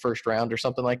goes in the first round or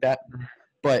something like that.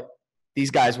 But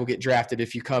these guys will get drafted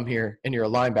if you come here and you're a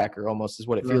linebacker almost is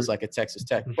what it feels like at Texas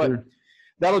Tech. But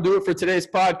that'll do it for today's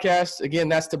podcast. Again,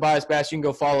 that's Tobias Bass. You can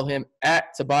go follow him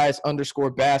at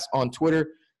Tobias_Bass on Twitter.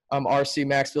 I'm RC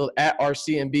Maxfield at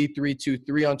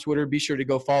RCMB323 on Twitter. Be sure to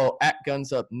go follow at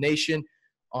Guns Up Nation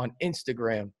on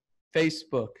Instagram,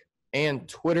 Facebook, and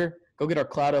Twitter. Go get our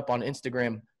cloud up on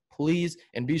Instagram, please.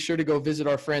 And be sure to go visit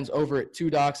our friends over at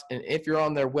 2Docs. And if you're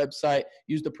on their website,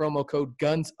 use the promo code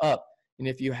GUNSUP. And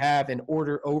if you have an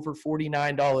order over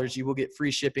 $49, you will get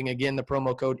free shipping. Again, the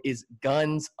promo code is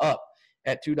GUNSUP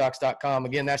at 2docs.com.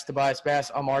 Again, that's Tobias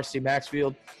Bass. I'm RC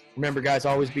Maxfield. Remember, guys,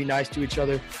 always be nice to each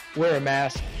other. Wear a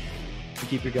mask and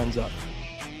keep your guns up.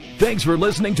 Thanks for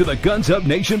listening to the Guns Up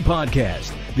Nation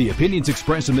podcast. The opinions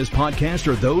expressed in this podcast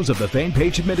are those of the fan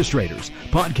page administrators,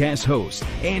 podcast hosts,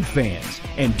 and fans,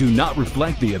 and do not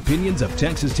reflect the opinions of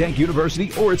Texas Tech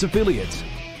University or its affiliates.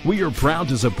 We are proud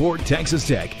to support Texas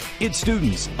Tech, its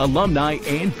students, alumni,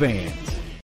 and fans.